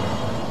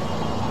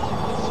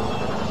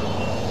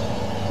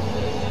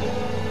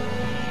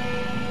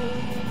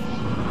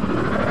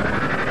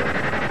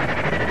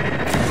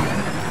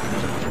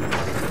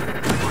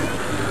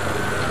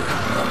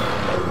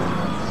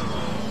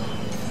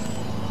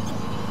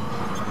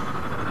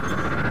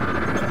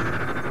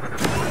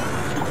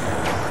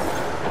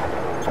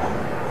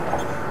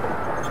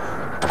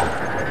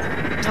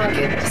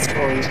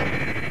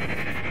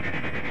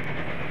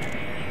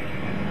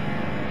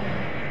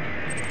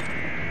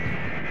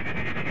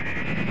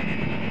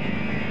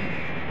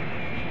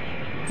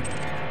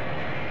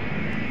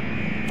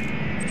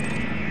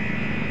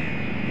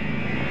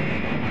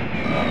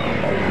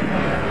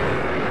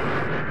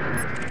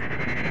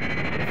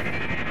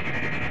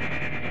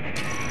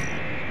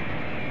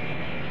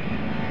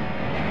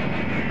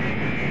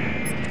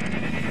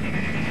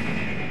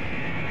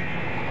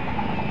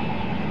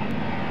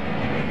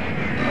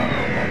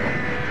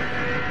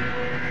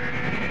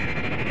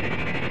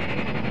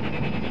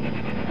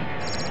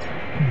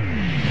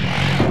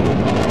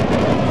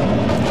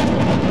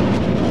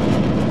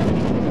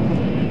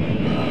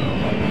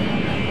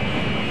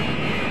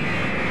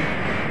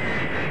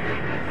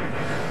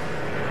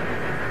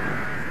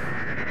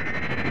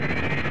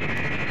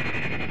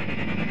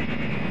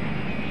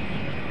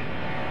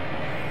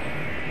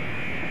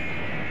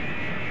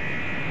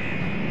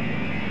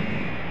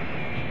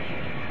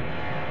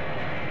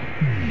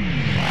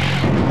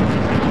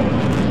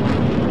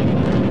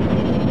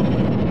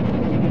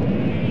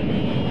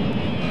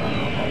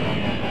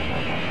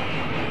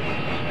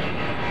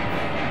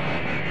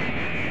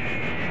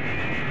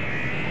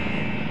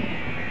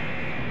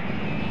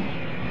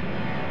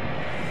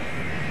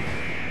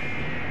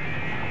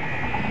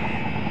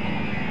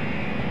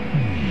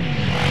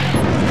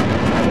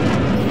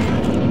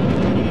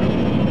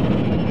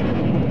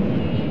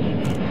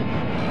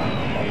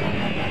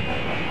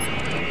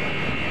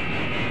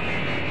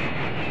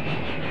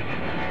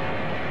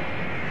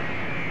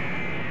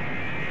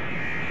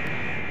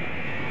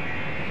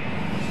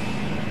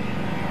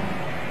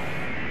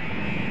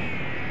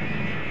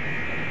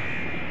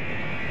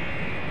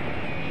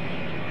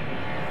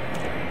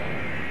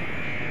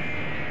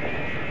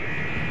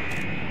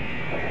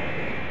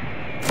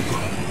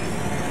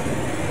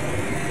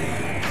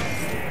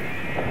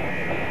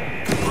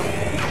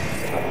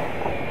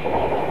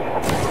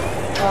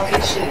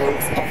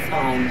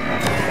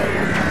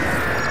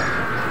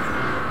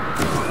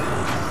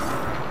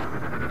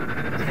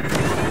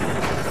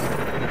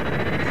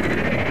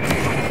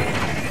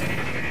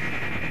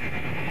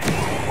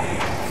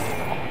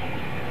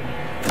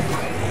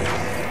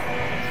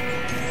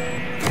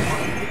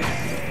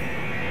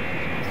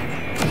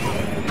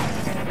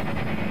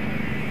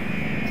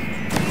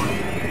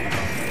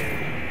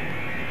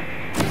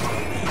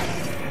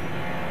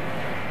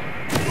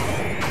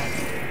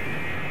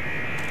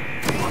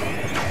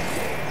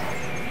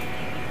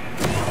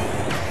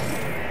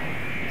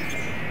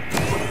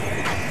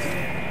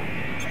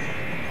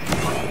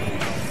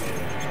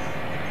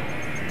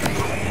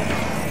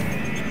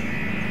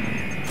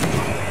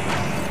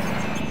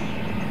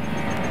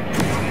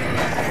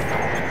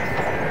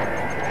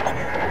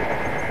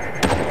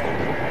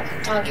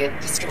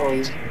 Target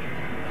destroyed.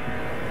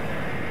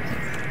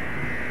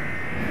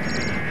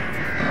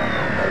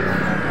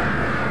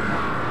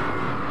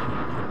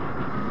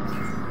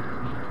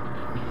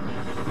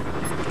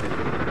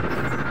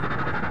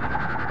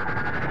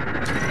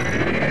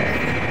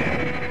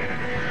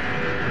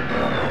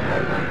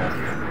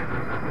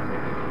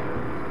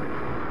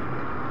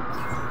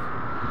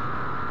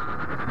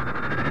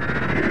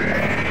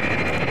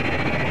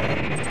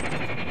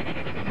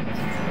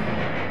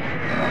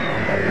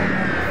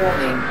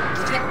 Warning.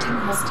 Detecting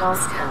hostile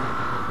scan.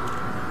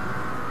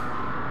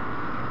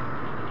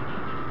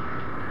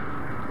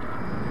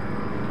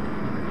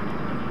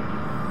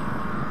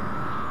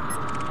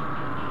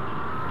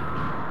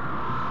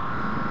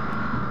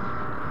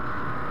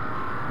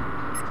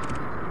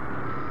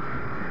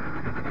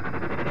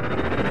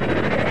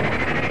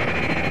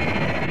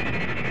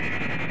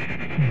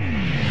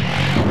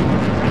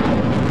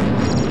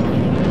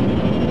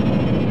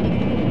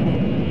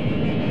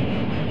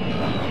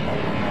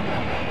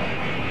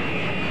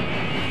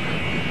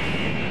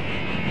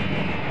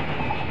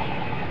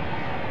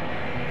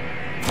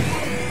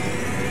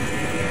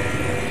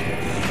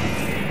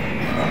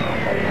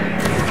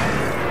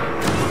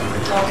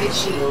 Target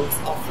shields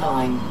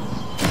offline.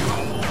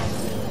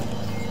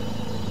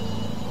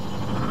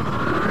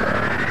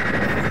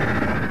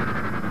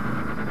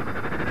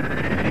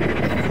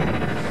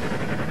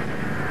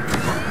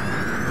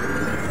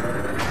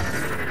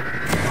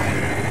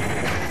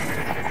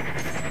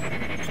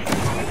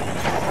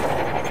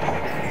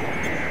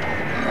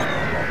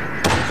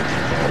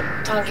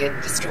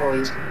 Target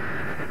destroyed.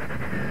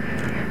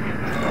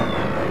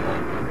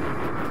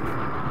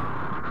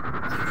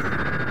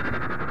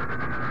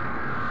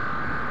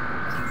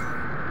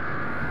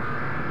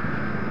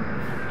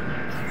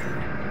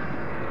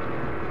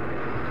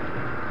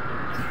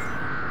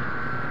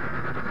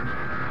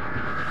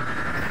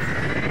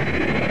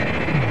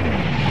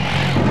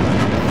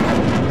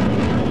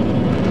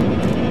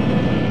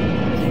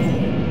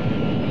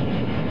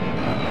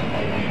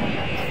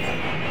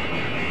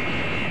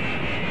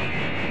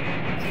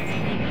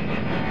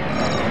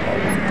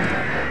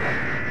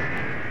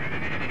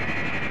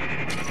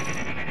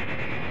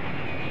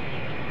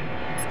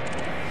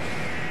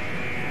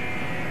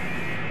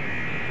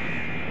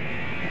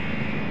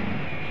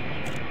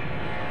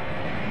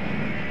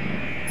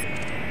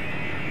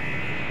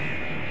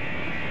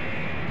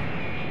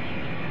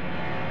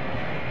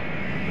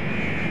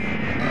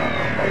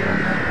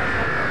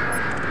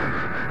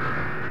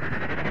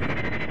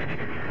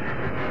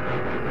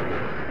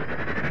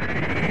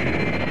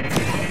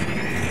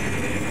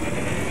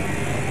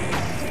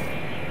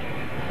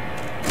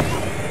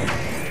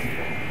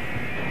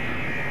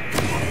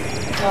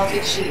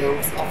 Target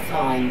shields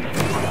offline.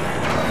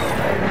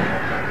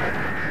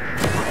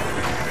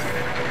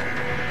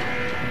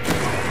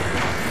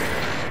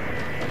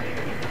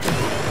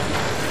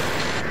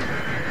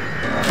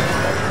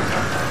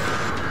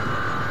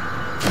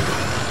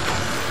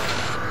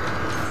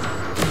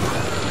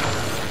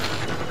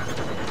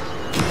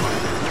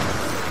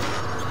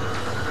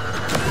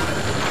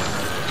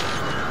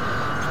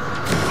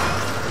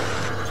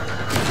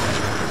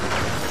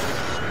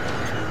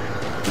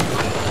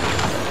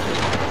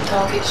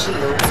 Target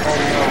shields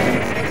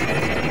online.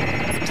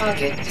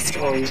 Target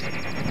destroyed.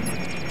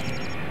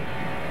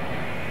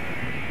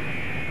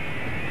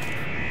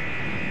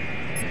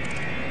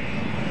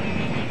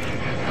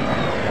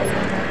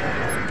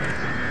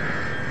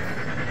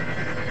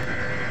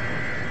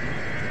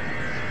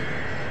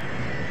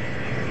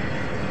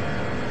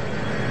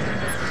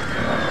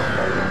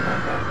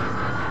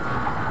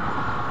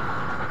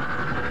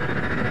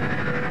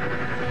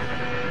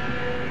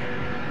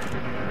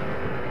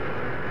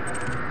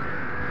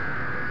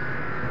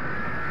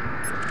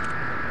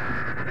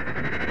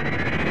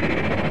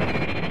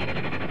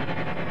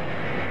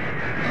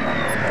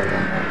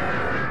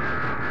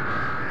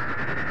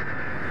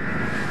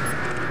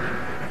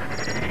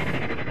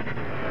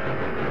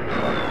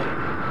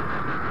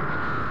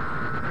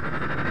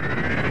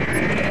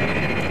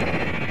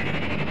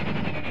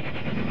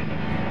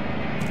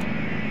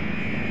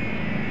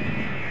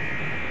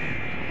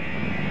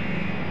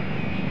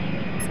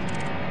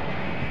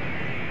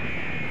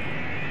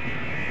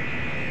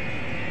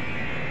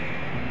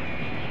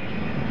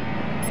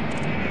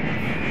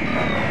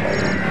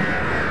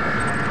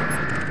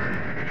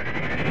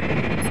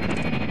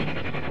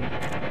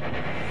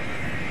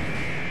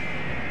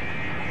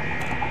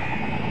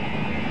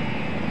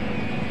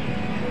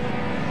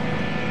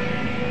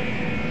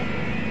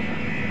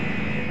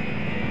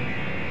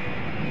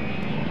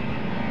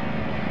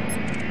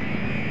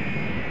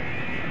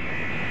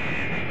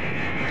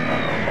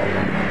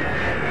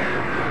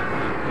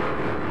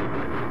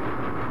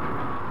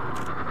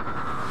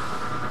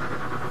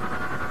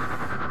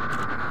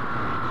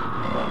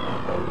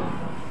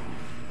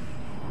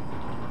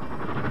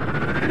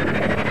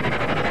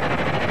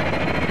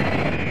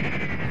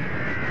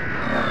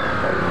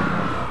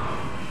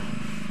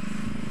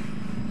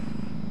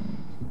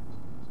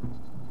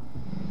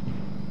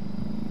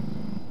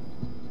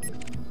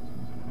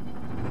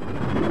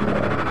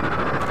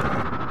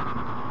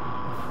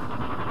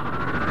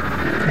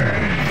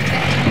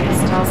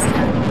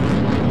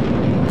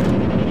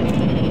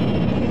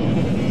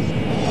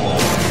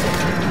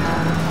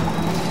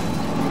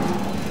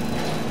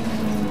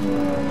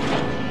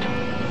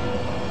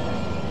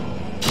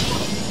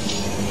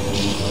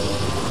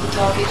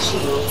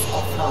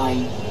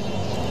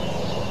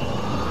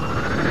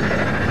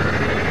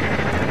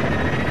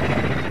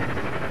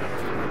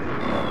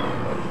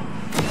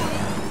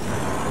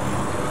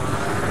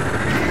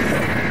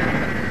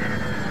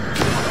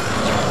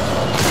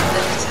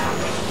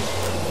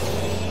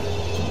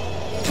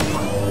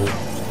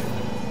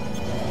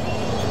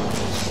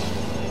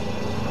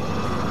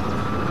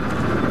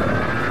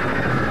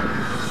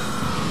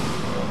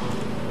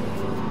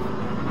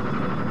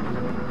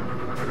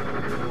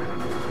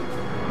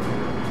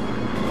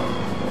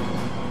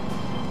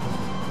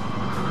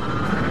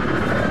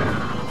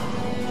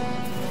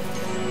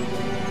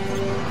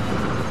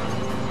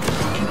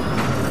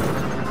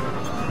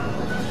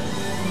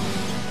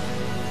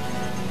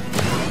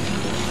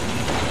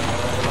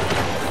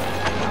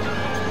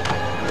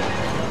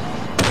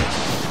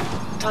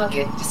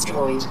 Target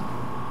destroyed.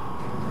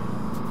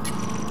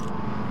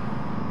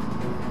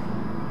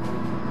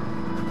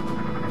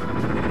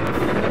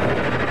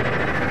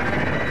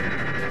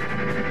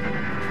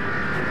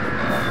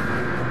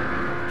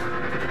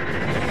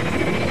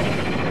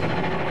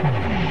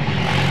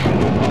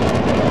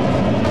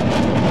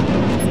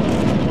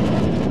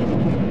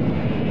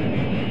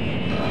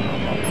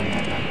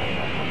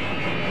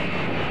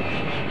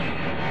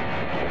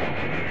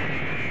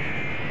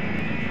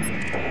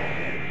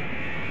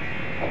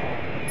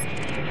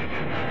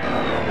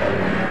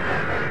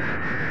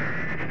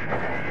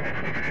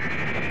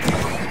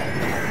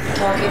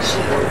 Target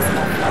shields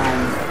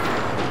offline.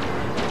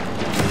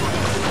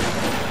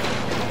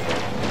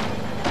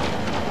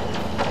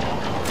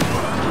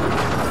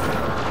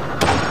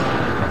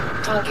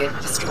 Target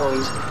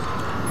destroyed.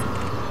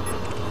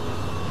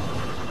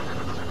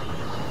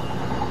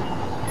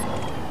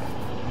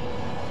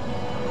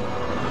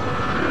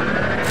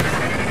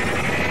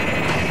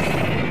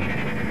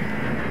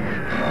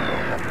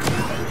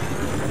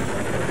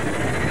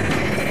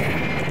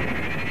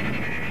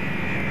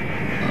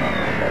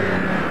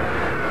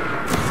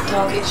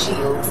 Target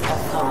shields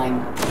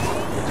offline.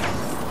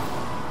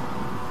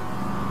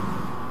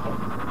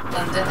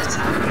 Under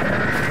attack.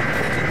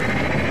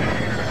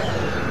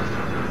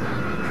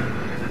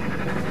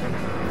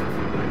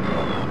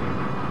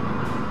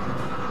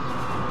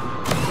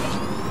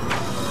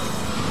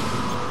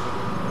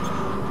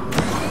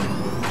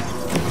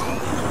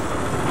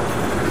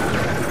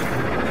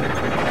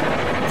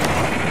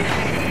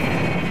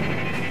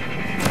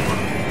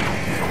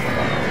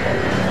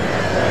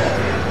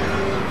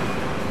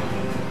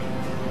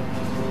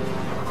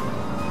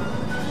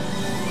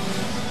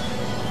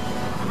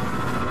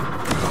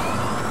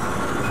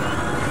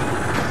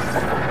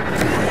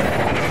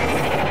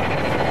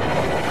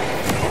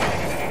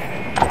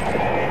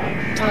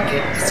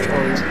 Target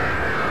destroyed.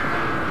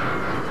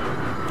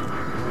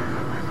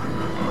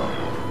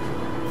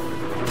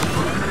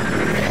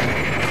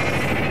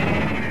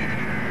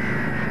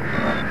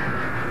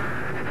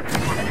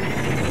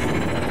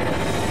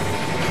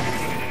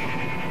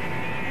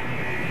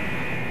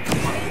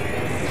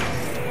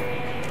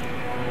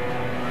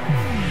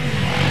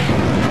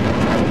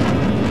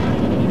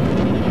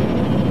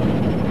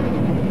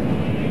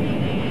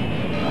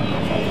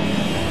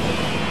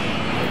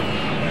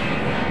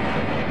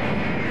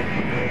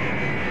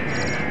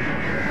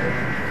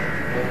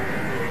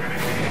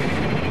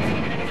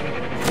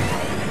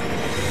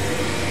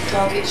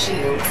 Target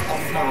shields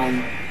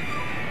offline.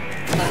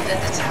 Under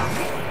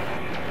attack.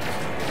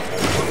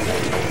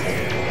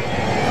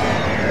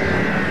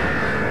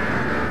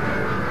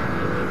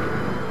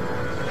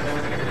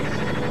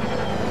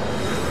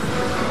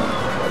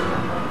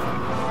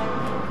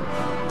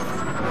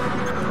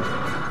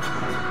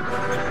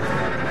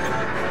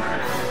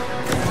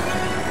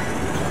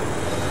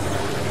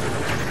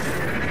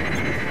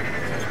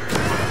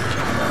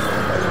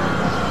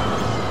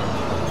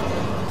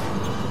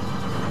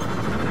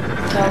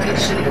 Target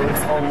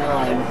shields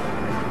online.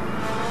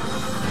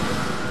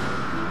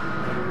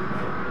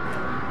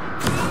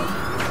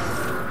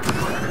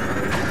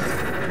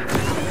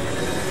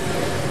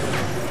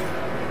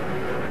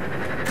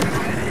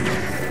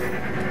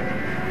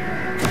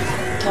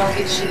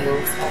 Target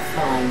shields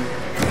offline.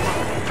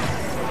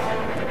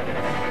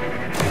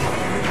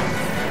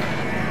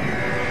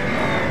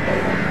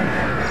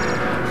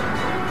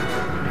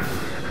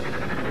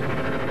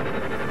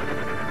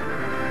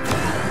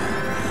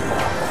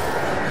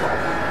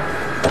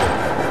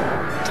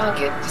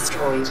 Target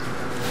destroyed.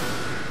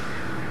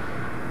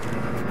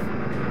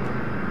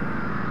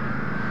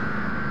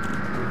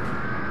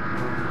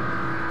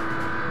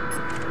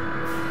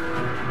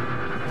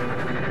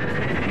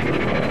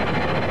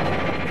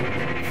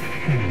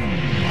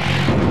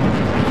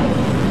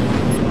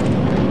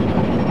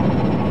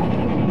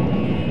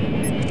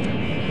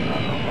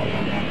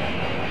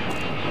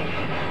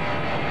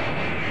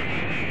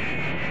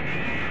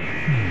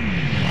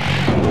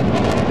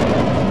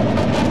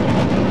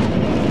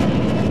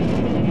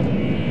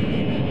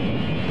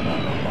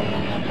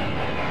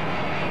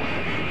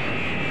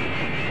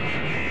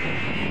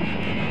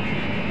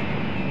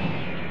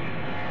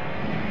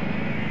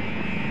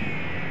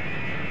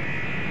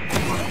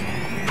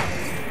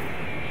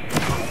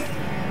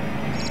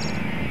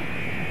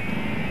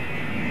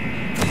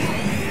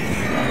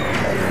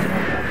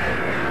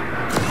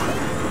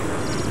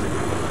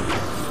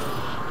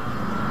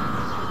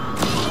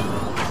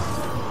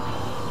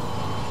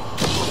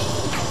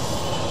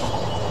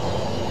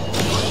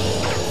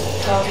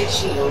 Target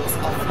shields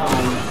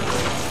offline.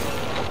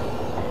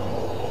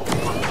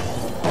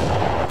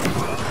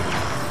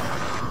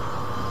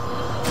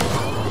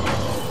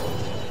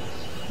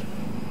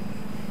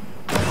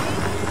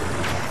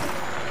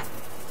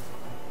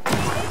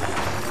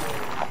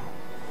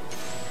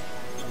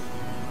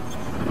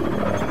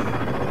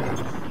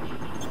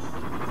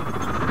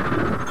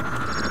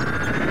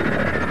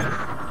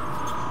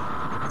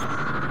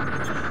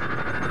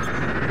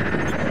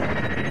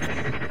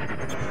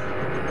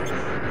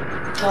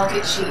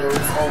 Target shields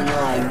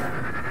online.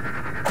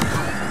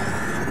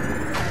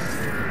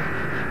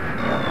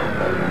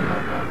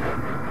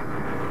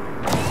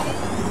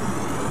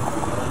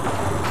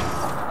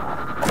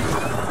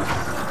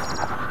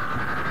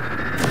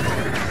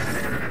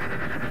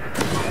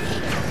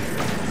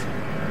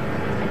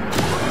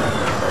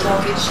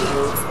 Target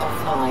shields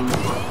offline.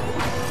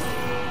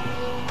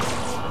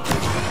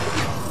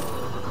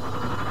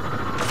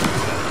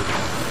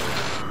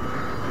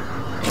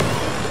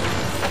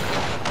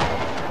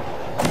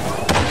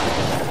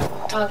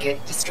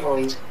 Target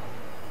destroyed.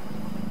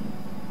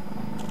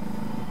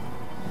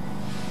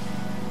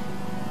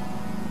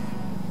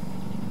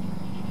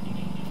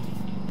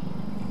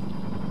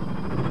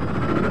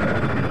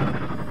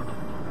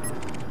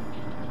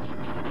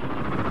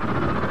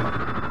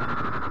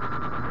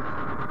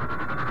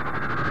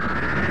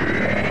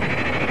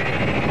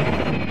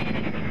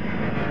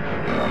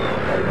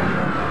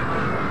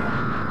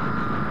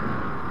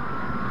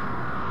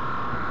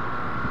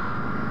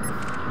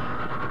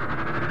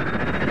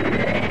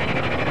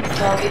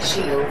 Target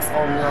shields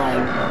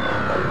online.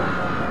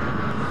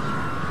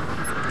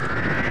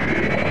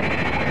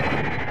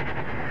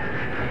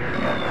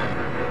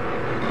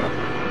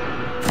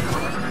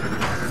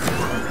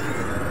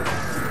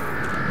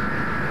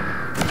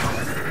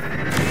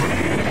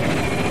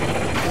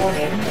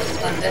 Warning,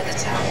 under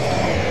attack.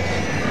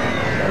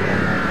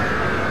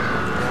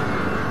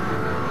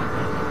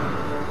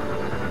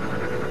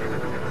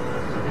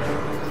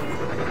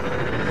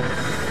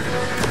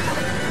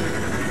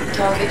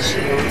 Target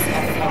shields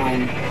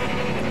offline.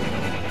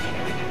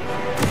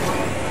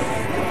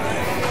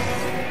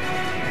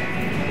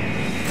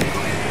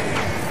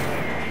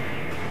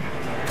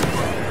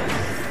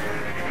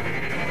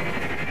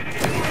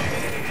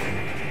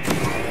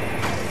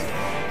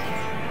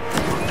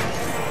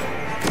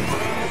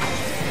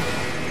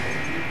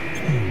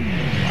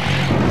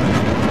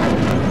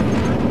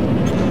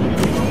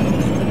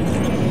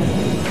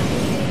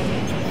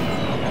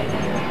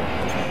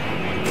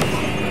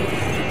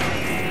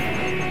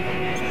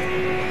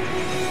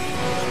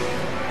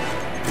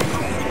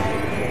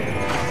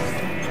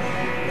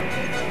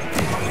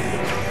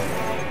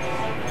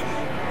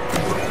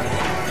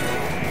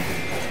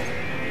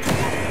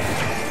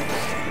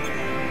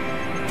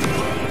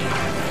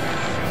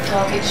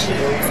 Target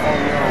shields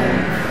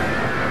online.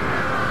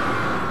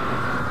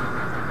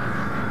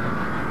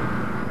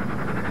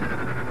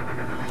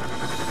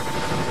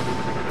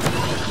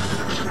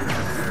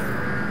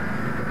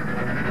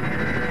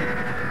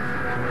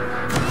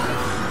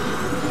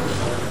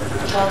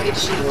 Target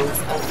shields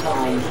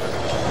offline.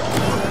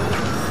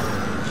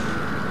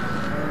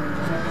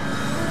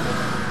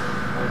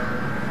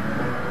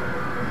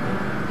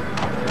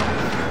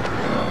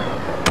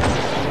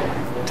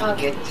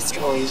 Target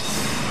destroyed.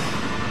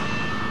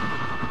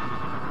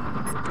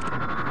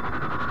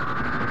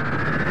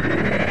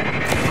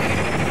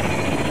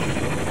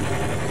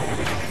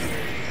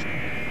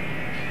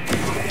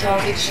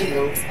 Target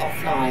shields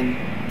offline.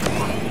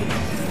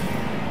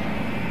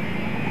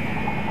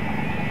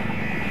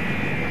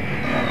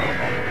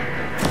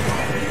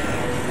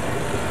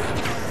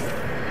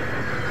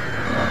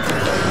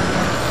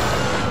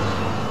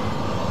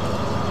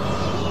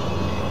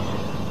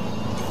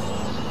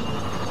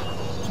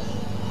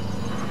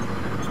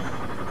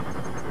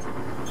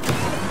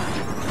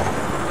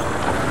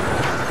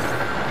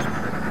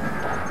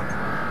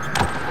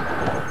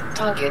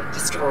 Target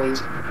destroyed.